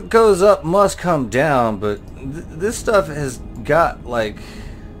know, what goes up must come down, but this stuff has got like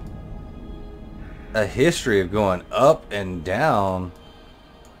a history of going up and down.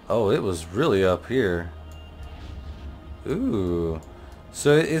 Oh, it was really up here. Ooh.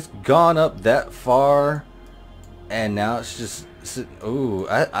 So it's gone up that far and now it's just... Ooh,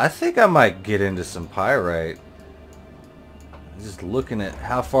 I think I might get into some pyrite. Just looking at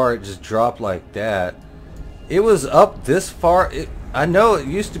how far it just dropped like that. It was up this far. I know it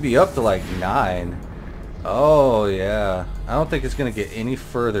used to be up to like 9. Oh yeah. I don't think it's gonna get any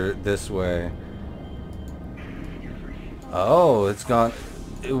further this way. Oh, it's gone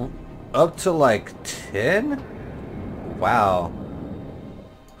up to like 10? Wow.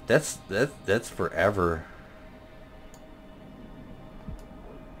 That's forever.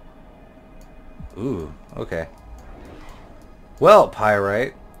 Ooh, okay. Well,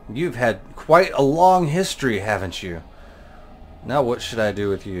 pyrite, you've had quite a long history, haven't you? Now what should I do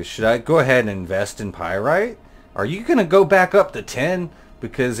with you? Should I go ahead and invest in pyrite? Are you going to go back up to 10?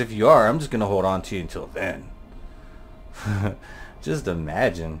 Because if you are, I'm just going to hold on to you until then. Just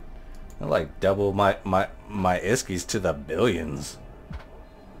imagine. I like double my iskies to the billions.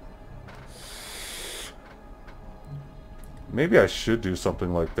 Maybe I should do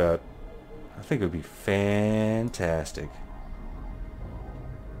something like that. I think it would be fantastic.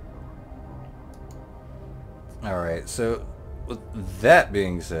 Alright, so with that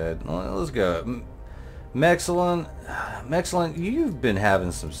being said, let's go. Mexilin, you've been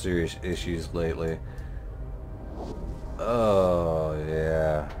having some serious issues lately. Oh,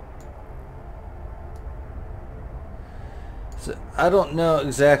 yeah. So, I don't know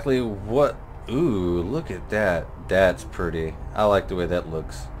exactly what... Ooh, look at that. That's pretty. I like the way that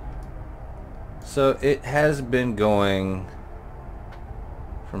looks. So, it has been going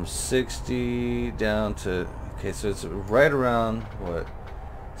from 60 down to... Okay, so it's right around, what,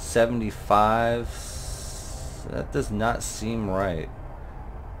 75? That does not seem right.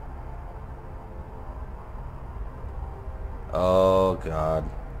 Oh, God.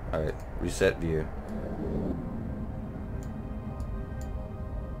 Alright, reset view.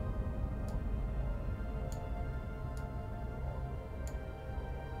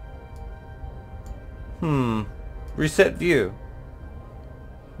 Reset view.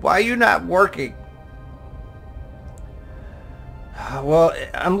 Why are you not working? Well,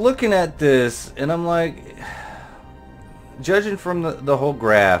 I'm looking at this and I'm like, judging from the whole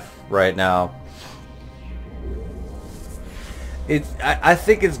graph right now, I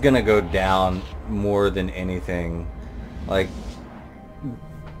think it's gonna go down more than anything. Like,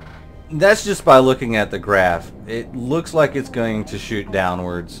 that's just by looking at the graph. It looks like it's going to shoot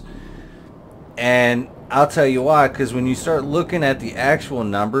downwards. And I'll tell you why, because when you start looking at the actual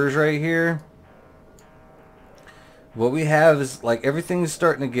numbers right here, what we have is like everything's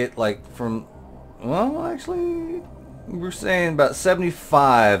starting to get like from, well, actually we're saying about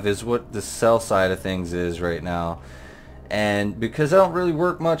 75 is what the sell side of things is right now. And because I don't really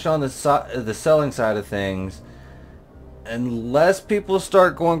work much on the selling side of things, unless people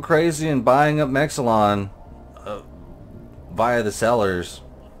start going crazy and buying up Mexilon via the sellers,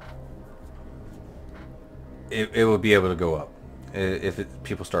 it would be able to go up if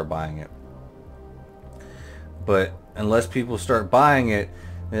people start buying it. But unless people start buying it,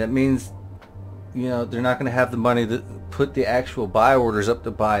 that means, you know, they're not going to have the money to put the actual buy orders up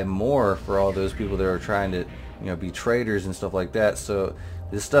to buy more for all those people that are trying to, you know, be traders and stuff like that. So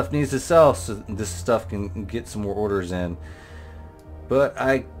this stuff needs to sell so this stuff can get some more orders in. But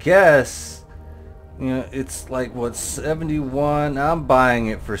I guess, you know, it's like, what, 71? I'm buying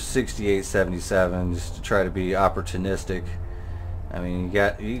it for 68.77 just to try to be opportunistic. I mean,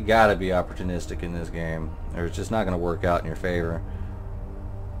 you got to be opportunistic in this game, or it's just not going to work out in your favor.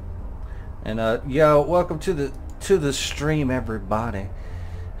 And yo, welcome to the stream, everybody.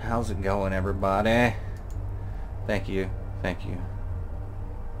 How's it going, everybody? Thank you,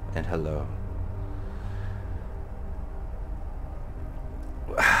 and hello.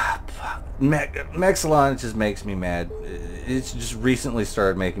 Mexilon just makes me mad. It's just recently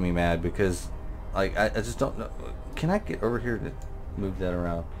started making me mad because, like, I just don't know. Can I get over here to move that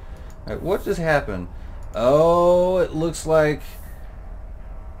around? Alright, what just happened? Oh, it looks like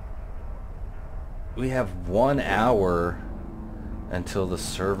we have 1 hour until the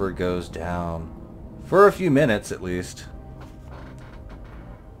server goes down. For a few minutes, at least.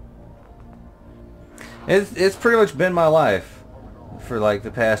 It's pretty much been my life for like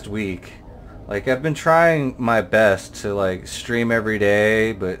the past week. Like, I've been trying my best to like stream every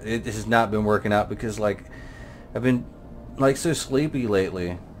day, but it has not been working out because like I've been like so sleepy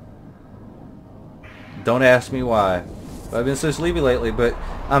lately. Don't ask me why. I've been so sleepy lately, but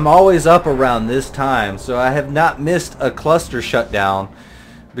I'm always up around this time, so I have not missed a cluster shutdown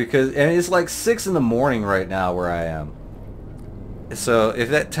because, and it's like 6 in the morning right now where I am. So if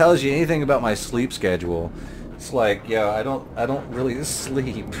that tells you anything about my sleep schedule, it's like, yo, I don't really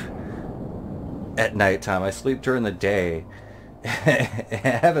sleep at nighttime. I sleep during the day. I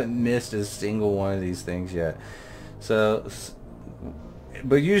haven't missed a single one of these things yet. So,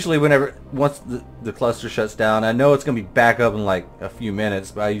 but usually once the cluster shuts down, I know it's going to be back up in like a few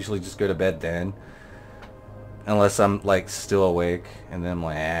minutes, but I usually just go to bed then. Unless I'm like still awake, and then I'm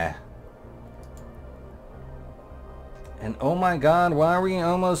like, eh. And oh my god, why are we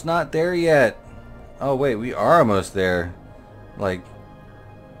almost not there yet? Oh wait, we are almost there. Like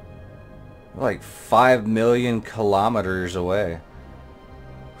 5 million kilometers away.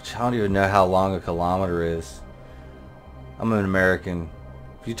 Which I don't even know how long a kilometer is. I'm an American.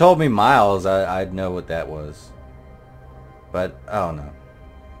 If you told me miles, I'd know what that was. But I don't know.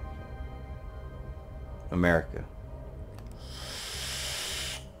 America.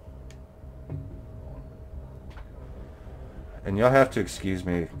 And y'all have to excuse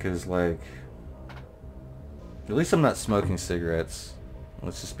me, because, like, at least I'm not smoking cigarettes.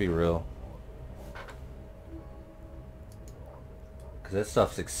 Let's just be real. Because that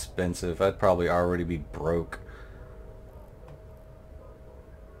stuff's expensive. I'd probably already be broke.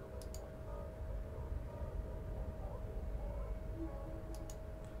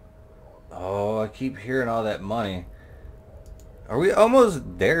 Oh, keep hearing all that money. Are we almost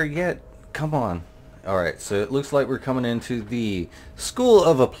there yet? Come on. Alright, so it looks like we're coming into the School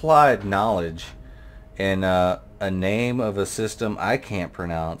of Applied Knowledge. And a name of a system I can't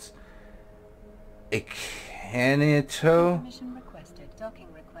pronounce. Okanito? Permission requested.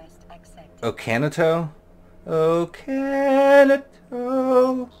 Docking request accepted. Okanito? Okanito.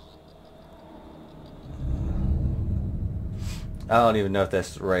 I don't even know if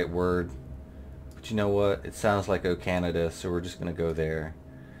that's the right word. But you know what? It sounds like O Canada, so we're just going to go there.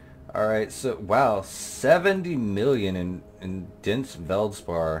 Alright, so, wow, 70 million in dense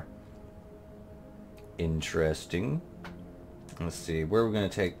Veldspar. Interesting. Let's see, where are we going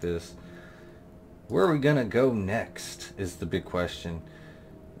to take this? Where are we going to go next is the big question.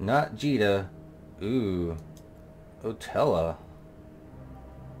 Not Jita. Ooh. Otella.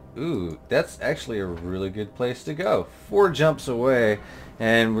 Ooh, that's actually a really good place to go. 4 jumps away,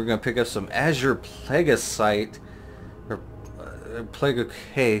 and we're going to pick up some Azure Plaguicite, or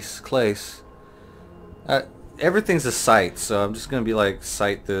Plaguicase. Everything's a site, so I'm just going to be like,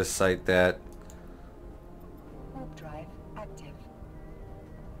 site this, site that. Warp drive active.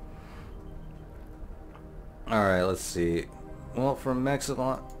 Alright, let's see. Well, from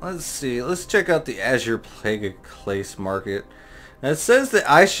Mexilon, let's see. Let's check out the Azure Plaguicase market. Now, it says that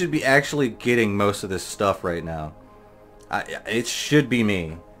I should be actually getting most of this stuff right now. It should be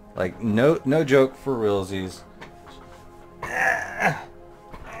me. Like, no joke for realsies. Yeah,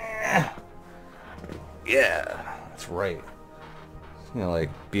 that's right. You know, like,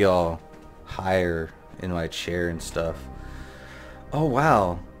 be all higher in my chair and stuff. Oh,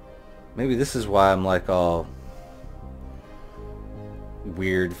 wow. Maybe this is why I'm, like, all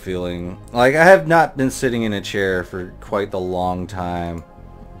weird feeling. Like, I have not been sitting in a chair for quite the long time.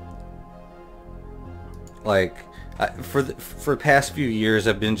 Like, for the past few years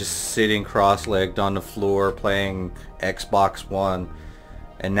I've been just sitting cross-legged on the floor playing Xbox One,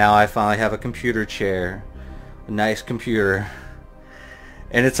 and now I finally have a computer chair, a nice computer,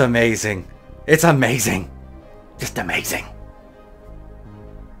 and it's amazing. It's amazing. Just amazing.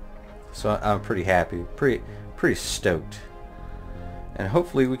 So I'm pretty happy, pretty stoked. And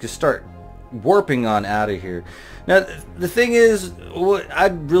hopefully we can start warping on out of here. Now, the thing is, what I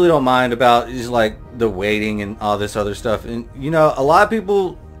really don't mind about is like the waiting and all this other stuff. And you know, a lot of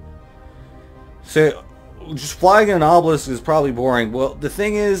people say just flying an obelisk is probably boring. Well, the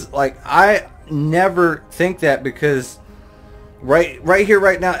thing is, like, I never think that, because right here,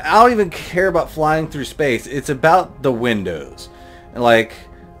 right now, I don't even care about flying through space. It's about the windows. And like,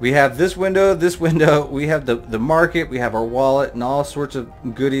 we have this window, we have the market, we have our wallet, and all sorts of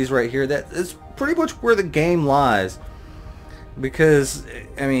goodies right here. That is pretty much where the game lies. Because,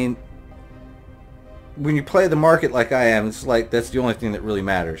 I mean, when you play the market like I am, it's like that's the only thing that really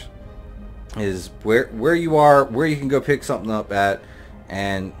matters. Is where you are, where you can go pick something up at,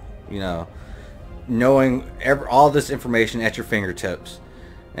 and, you know, knowing all this information at your fingertips.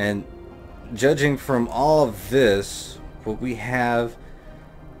 And judging from all of this, what we have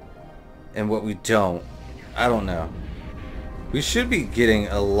and what we don't, I don't know. We should be getting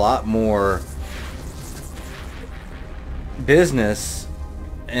a lot more business,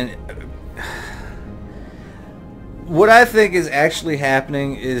 and what I think is actually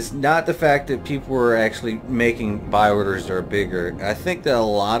happening is not the fact that people are actually making buy orders that are bigger. I think that a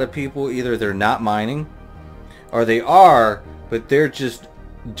lot of people, either they're not mining, or they are, but they're just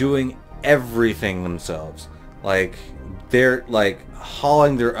doing everything themselves. Like, they're like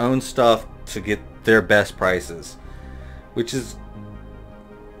hauling their own stuff to get their best prices, which is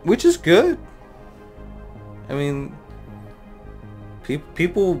good. I mean,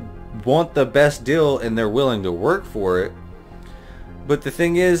 people want the best deal and they're willing to work for it. But the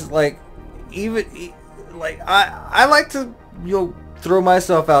thing is, like, I like to, you know, throw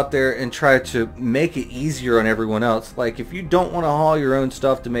myself out there and try to make it easier on everyone else. Like, if you don't want to haul your own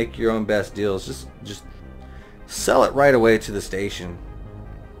stuff to make your own best deals, just sell it right away to the station.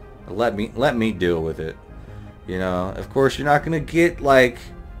 Let me deal with it. You know, of course you're not gonna get like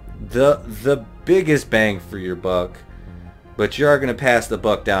the biggest bang for your buck, but you are gonna pass the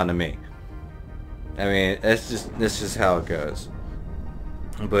buck down to me. I mean, that's just how it goes.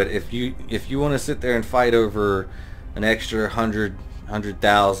 But if you want to sit there and fight over an extra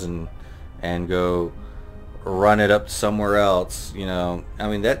 100,000 and go run it up somewhere else, you know, I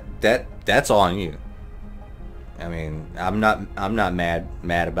mean, that's on you. I mean, I'm not mad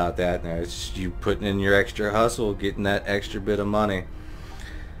about that. It's just you putting in your extra hustle, getting that extra bit of money.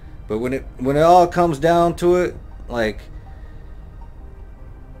 But when it all comes down to it, like,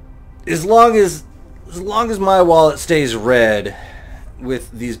 as long as my wallet stays red,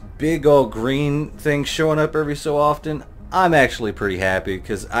 with these big old green things showing up every so often, I'm actually pretty happy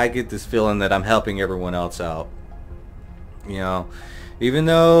because I get this feeling that I'm helping everyone else out. You know, even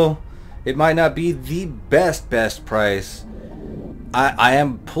though it might not be the best price, I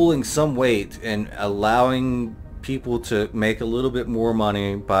am pulling some weight and allowing people to make a little bit more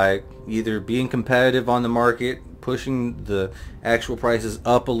money by either being competitive on the market, pushing the actual prices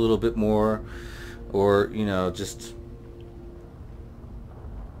up a little bit more, or, you know, just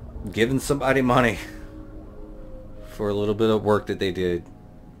giving somebody money for a little bit of work that they did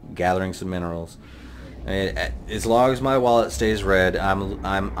gathering some minerals. And as long as my wallet stays red,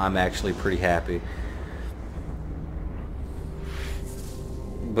 I'm actually pretty happy.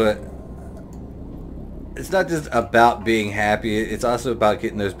 But it's not just about being happy, it's also about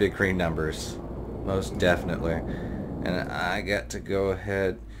getting those big green numbers. Most definitely. And I got to go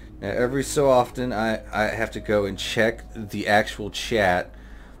ahead. Now, every so often I have to go and check the actual chat,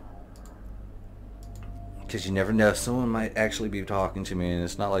 because you never know, someone might actually be talking to me, and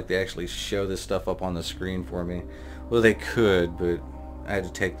it's not like they actually show this stuff up on the screen for me. Well, they could, but I had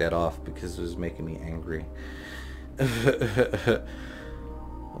to take that off because it was making me angry.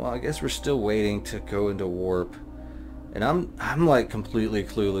 Well, I guess we're still waiting to go into warp, and I'm like completely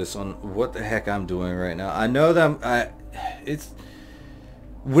clueless on what the heck I'm doing right now. I know that it's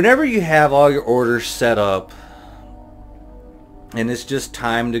whenever you have all your orders set up and it's just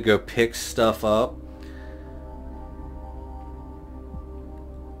time to go pick stuff up,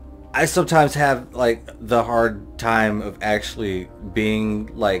 I sometimes have like the hard time of actually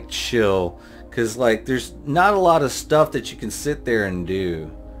being like chill, because like there's not a lot of stuff that you can sit there and do,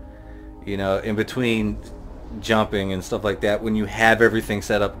 you know, in between jumping and stuff like that when you have everything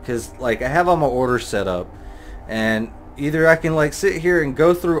set up. Because like I have all my orders set up, and either I can like sit here and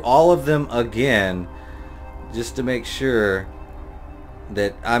go through all of them again just to make sure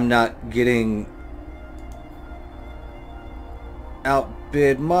that I'm not getting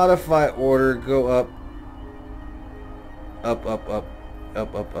outbid. Modify order, go up. We'll go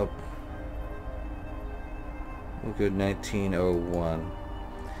 1901.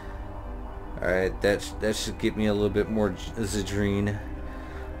 Alright, that should get me a little bit more Zadrine.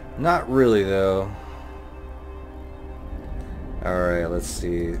 Not really though. Alright, let's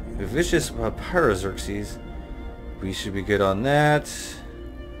see. Vicious Pyroxerxes. We should be good on that.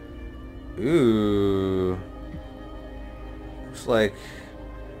 Ooh. Looks like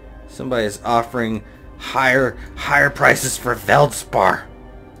somebody is offering higher prices for Veldspar.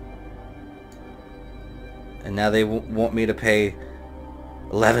 And now they want me to pay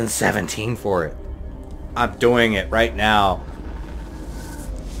 11.17 for it. I'm doing it right now.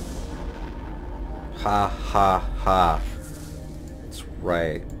 Ha ha ha. That's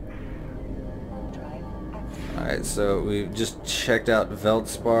right. Alright, so we just checked out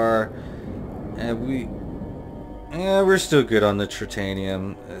Veldspar, and we're still good on the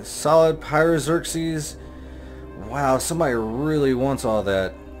Tritanium. Solid Pyroxerxes. Wow, somebody really wants all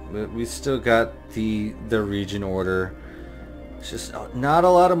that. But we still got the region order. It's just not a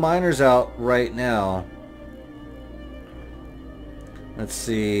lot of miners out right now. Let's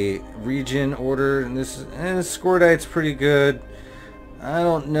see, region order, and this Scordite's pretty good. I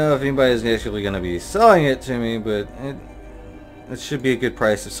don't know if anybody's actually going to be selling it to me, but it should be a good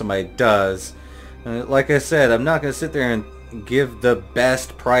price if somebody does. Like I said, I'm not going to sit there and give the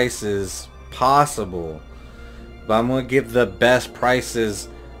best prices possible, but I'm going to give the best prices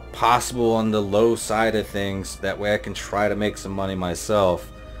possible on the low side of things. That way I can try to make some money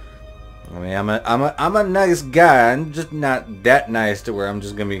myself. I mean, I'm a nice guy. I'm just not that nice to where I'm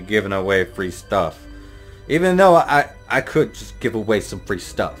just gonna be giving away free stuff. Even though I could just give away some free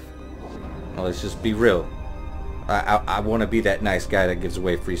stuff. Well, let's just be real. I want to be that nice guy that gives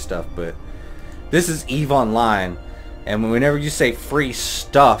away free stuff, but this is EVE Online, and whenever you say free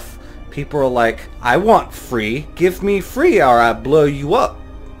stuff, people are like, I want free. Give me free or I blow you up.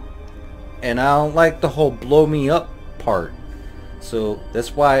 And I don't like the whole blow me up part. So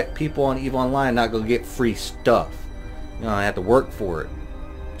that's why people on EVE Online not gonna get free stuff. You know, I have to work for it.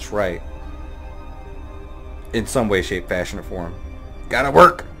 That's right. In some way, shape, fashion, or form. Gotta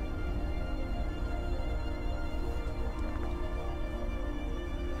work!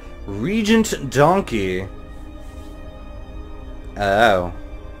 Regent Donkey. Oh.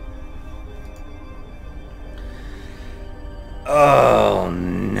 Oh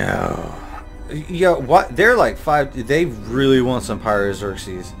no. Yeah, what? They're like 5. They really want some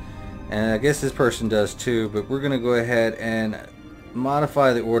Pyroxerxes, and I guess this person does too. But we're gonna go ahead and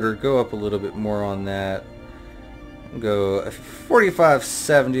modify the order, go up a little bit more on that. Go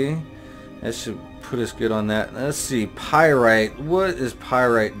 45.70. That should put us good on that. Let's see, pyrite. What is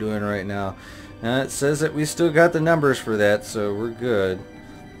pyrite doing right now? It says that we still got the numbers for that, so we're good.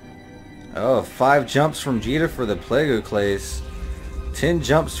 Oh, 5 jumps from Jita for the Plegoclase. 10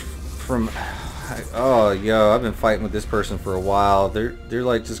 jumps from... Oh, yo, I've been fighting with this person for a while. They're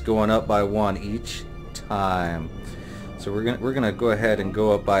like just going up by 1 each time. So we're gonna go ahead and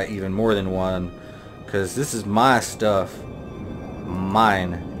go up by even more than 1, because this is my stuff.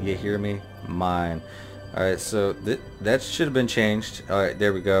 Mine. You hear me? Mine. Alright, so that should have been changed. Alright,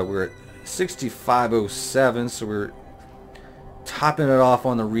 there we go. We're at 6507, so we're topping it off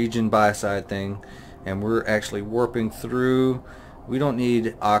on the region buy side thing, and we're actually warping through. We don't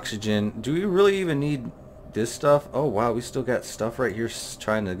need oxygen. Do we really even need this stuff? Oh wow, we still got stuff right here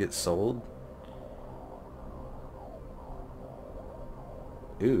trying to get sold.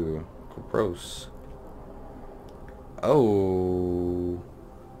 Ooh, gross. Oh,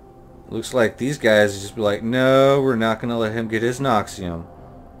 looks like these guys just be like, no, we're not gonna let him get his Noxium.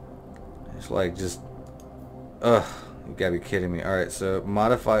 It's like just, ugh, you gotta be kidding me. Alright, so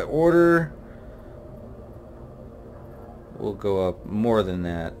modify order. We'll go up more than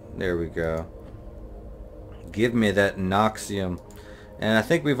that. There we go. Give me that Noxium. And I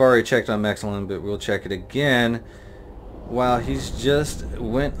think we've already checked on Mexilin, but we'll check it again. Wow, he's just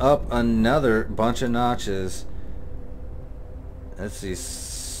went up another bunch of notches. Let's see.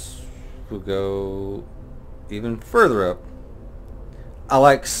 We'll go even further up. I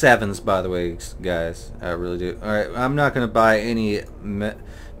like 7s, by the way, guys. I really do. Alright, I'm not going to buy any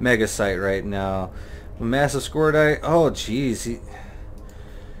Megasite right now. Massive Scordite. Oh, jeez.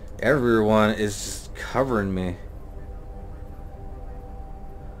 Everyone is just covering me.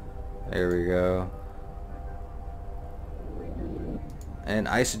 There we go. And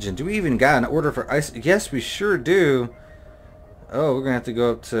Isogen. Do we even got an order for ice? Yes, we sure do. Oh, we're going to have to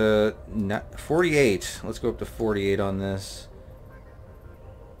go up to 48. Let's go up to 48 on this.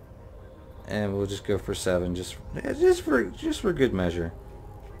 And we'll just go for 7. Just for good measure.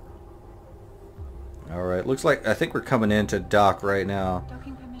 Alright, looks like I think we're coming into dock right now.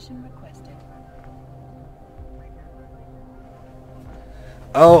 Docking permission requested.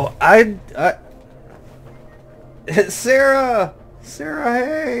 Oh, Sarah! Sarah,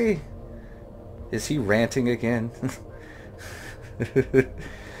 hey! Is he ranting again?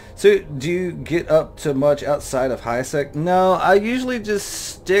 So, do you get up to much outside of high sec? No, I usually just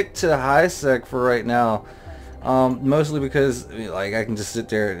stick to high sec for right now. Mostly because, like, I can just sit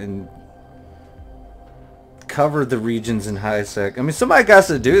there and cover the regions in high sec. I mean, somebody got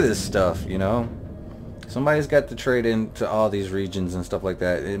to do this stuff, you know? Somebody's got to trade into all these regions and stuff like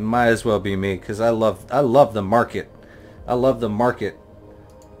that. It might as well be me, because I love the market. I love the market.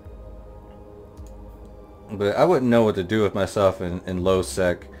 But I wouldn't know what to do with myself in low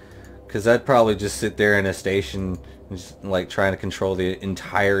sec, because I'd probably just sit there in a station and just, like, trying to control the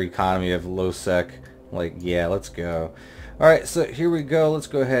entire economy of low sec. Like, yeah, let's go. Alright, so here we go. Let's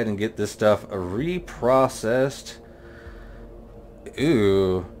go ahead and get this stuff reprocessed.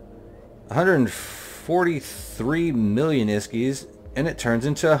 Ooh. 143 million iskies, and it turns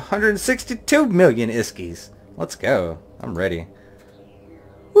into 162 million iskies. Let's go. I'm ready.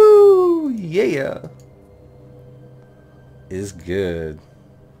 Woo! Yeah! Is good.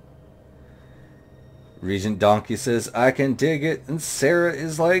 Regent Donkey says, I can dig it, and Sarah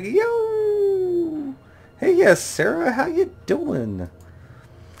is like, yo! Hey, yes, Sarah, how you doing?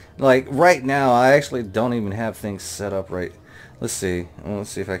 Like, right now, I actually don't even have things set up right. Let's see. Let's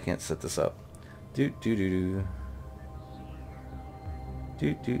see if I can't set this up. Do.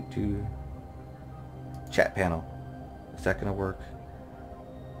 Chat panel. Is that gonna work?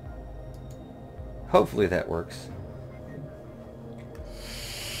 Hopefully that works.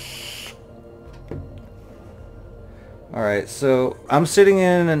 Alright, so I'm sitting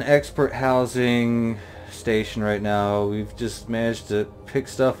in an expert housing station right now. We've just managed to pick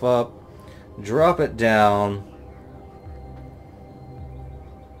stuff up, drop it down.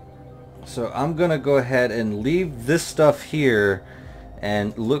 So I'm gonna go ahead and leave this stuff here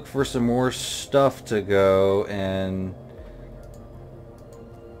and look for some more stuff to go, and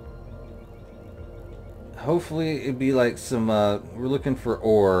hopefully it'd be like some we're looking for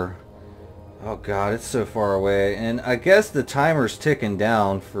ore. Oh god, it's so far away, and I guess the timer's ticking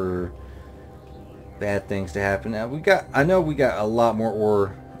down for bad things to happen. Now I know we got a lot more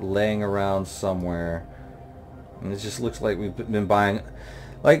ore laying around somewhere, and it just looks like we've been buying.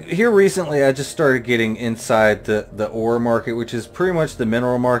 Like here recently, I just started getting inside the ore market, which is pretty much the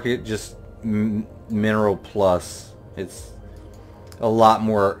mineral market, just mineral plus. It's a lot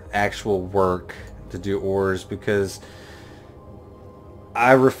more actual work to do ores, because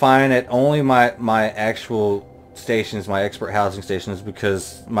I refine at only my actual stations, my expert housing stations,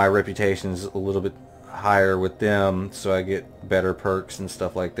 because my reputation is a little bit higher with them, so I get better perks and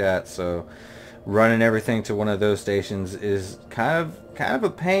stuff like that. So running everything to one of those stations is kind of a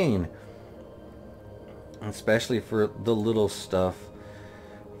pain, especially for the little stuff.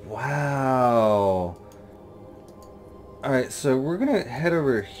 Wow. Alright, so we're gonna head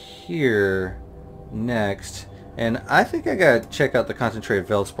over here next, and I think I gotta check out the concentrated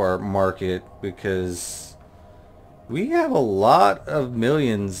feldspar market, because we have a lot of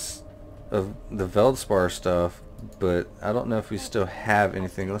millions of the feldspar stuff, but I don't know if we still have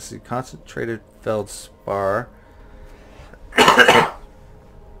anything. Let's see, concentrated feldspar.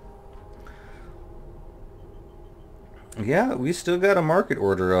 Yeah, we still got a market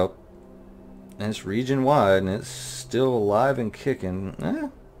order up, and it's region wide, and it's still alive and kicking.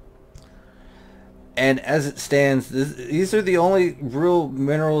 And as it stands, these are the only real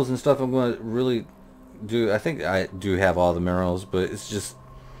minerals and stuff I'm going to really do. I think I do have all the minerals, but it's just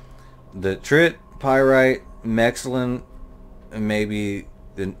the trit, pyrite, mexilin, and maybe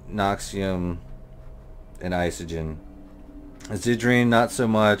the noxium and isogen. Zidrine not so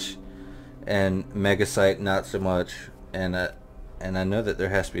much, and megasite not so much, and I know that there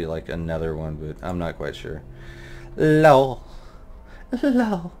has to be like another one, but I'm not quite sure. Lol.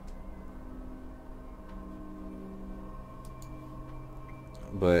 Lol.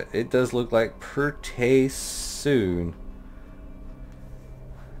 But it does look like pretty soon.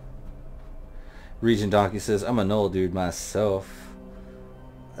 Region Donkey says, I'm a null dude myself.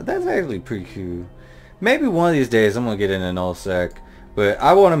 That's actually pretty cool. Maybe one of these days I'm going to get into nullsec. But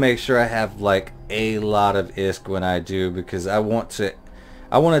I want to make sure I have like a lot of ISK when I do, because I want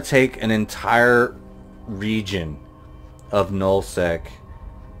to take an entire region of nullsec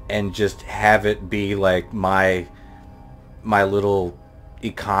and just have it be like my little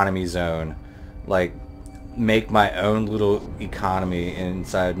economy zone. Like make my own little economy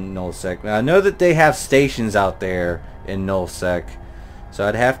inside nullsec. Now, I know that they have stations out there in nullsec, so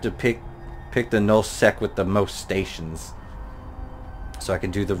I'd have to pick the nullsec with the most stations, so I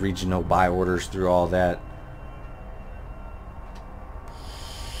can do the regional buy orders through all that.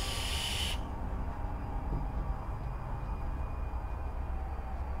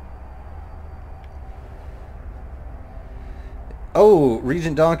 Oh,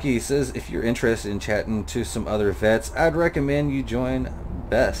 Regent Donkey says, if you're interested in chatting to some other vets, I'd recommend you join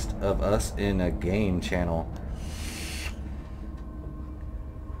Best of Us in a Game channel.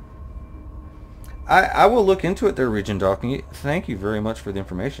 I will look into it there, Regent Donkey. Thank you very much for the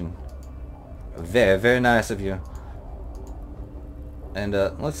information. Very, very nice of you. And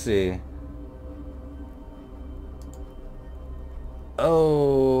let's see.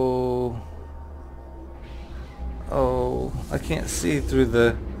 Oh, I can't see through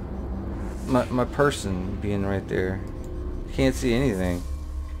the my person being right there. Can't see anything.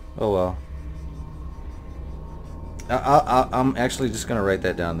 Oh well. I'm actually just gonna write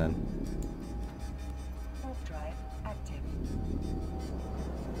that down then. Drive active.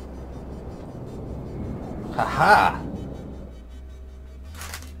 Haha.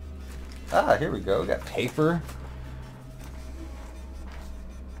 Ah, here we go. We got paper.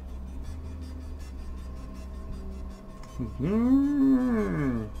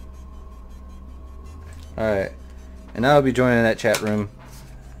 Alright, and I'll be joining that chat room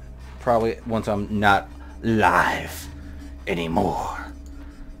probably once I'm not live anymore.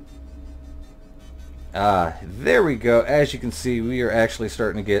 There we go. As you can see, we are actually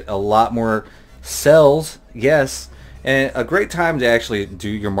starting to get a lot more cells. Yes, and a great time to actually do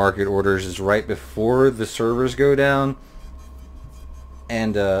your market orders is right before the servers go down,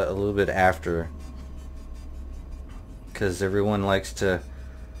 and a little bit after, because everyone likes to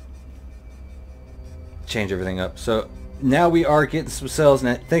change everything up. So now we are getting some cells, and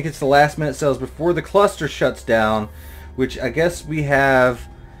I think it's the last minute cells before the cluster shuts down, which I guess we have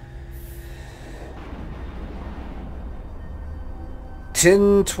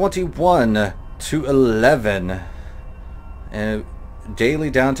 10:21 to 11, and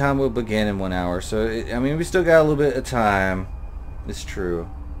daily downtime will begin in 1 hour. So I mean, we still got a little bit of time. It's true.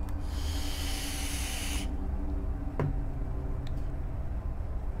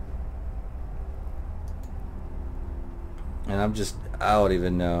 And I don't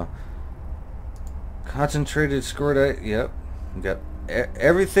even know. Concentrated scordite, yep. We got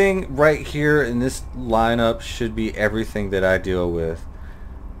everything right here in this lineup should be everything that I deal with.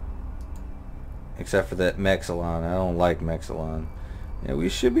 Except for that Mexilon. I don't like Mexilon. Yeah, we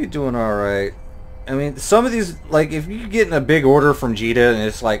should be doing alright. I mean, some of these, like, if you're getting a big order from Jita and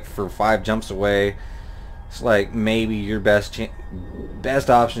it's like for 5 jumps away, it's like maybe your best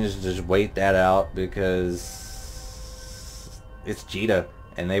option is to just wait that out, because it's Jita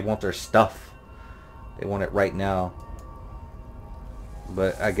and they want their stuff. They want it right now.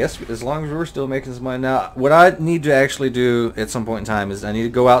 But I guess as long as we're still making some money now, what I need to actually do at some point in time is I need to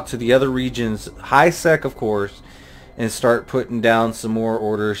go out to the other regions, high sec of course, and start putting down some more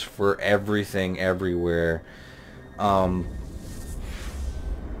orders for everything everywhere.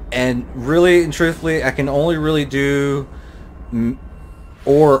 And really and truthfully, I can only really do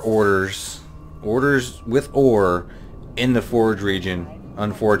orders with ore in the forge region,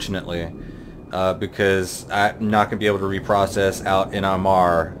 unfortunately, because I'm not going to be able to reprocess out in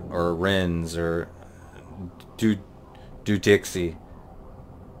Amar or Rins or Do-Dixie,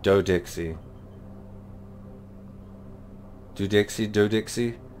 the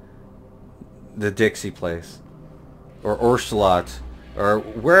Dixie place, or Ursulat, or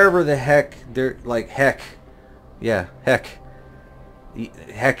wherever the heck they're like, heck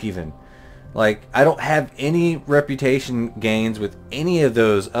even. Like, I don't have any reputation gains with any of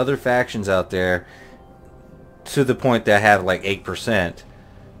those other factions out there to the point that I have like 8%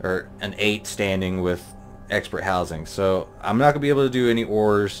 or an 8 standing with expert housing. So I'm not gonna be able to do any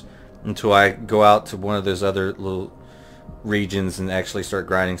ores until I go out to one of those other little regions and actually start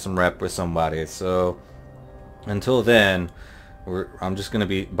grinding some rep with somebody. So until then, I'm just gonna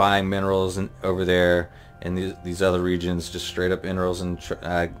be buying minerals over there in these other regions, just straight up minerals, and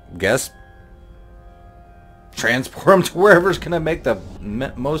I guess transport them to wherever's gonna make the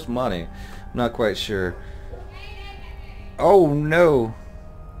most money. I'm not quite sure. Oh no!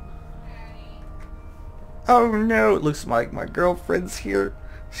 Oh no! It looks like my girlfriend's here.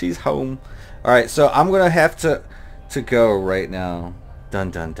 She's home. All right, so I'm gonna have to go right now.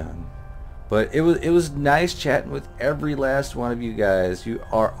 Dun dun dun. But it was nice chatting with every last one of you guys. You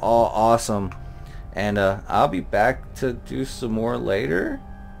are all awesome, and I'll be back to do some more later.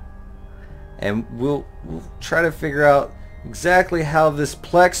 And we'll try to figure out exactly how this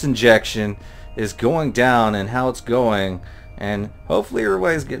Plex injection is going down and how it's going, and hopefully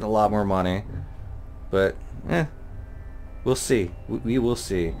everybody's getting a lot more money. But we'll see. We will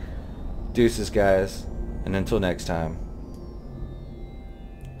see. Deuces, guys, and until next time.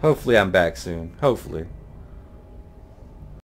 Hopefully I'm back soon. Hopefully.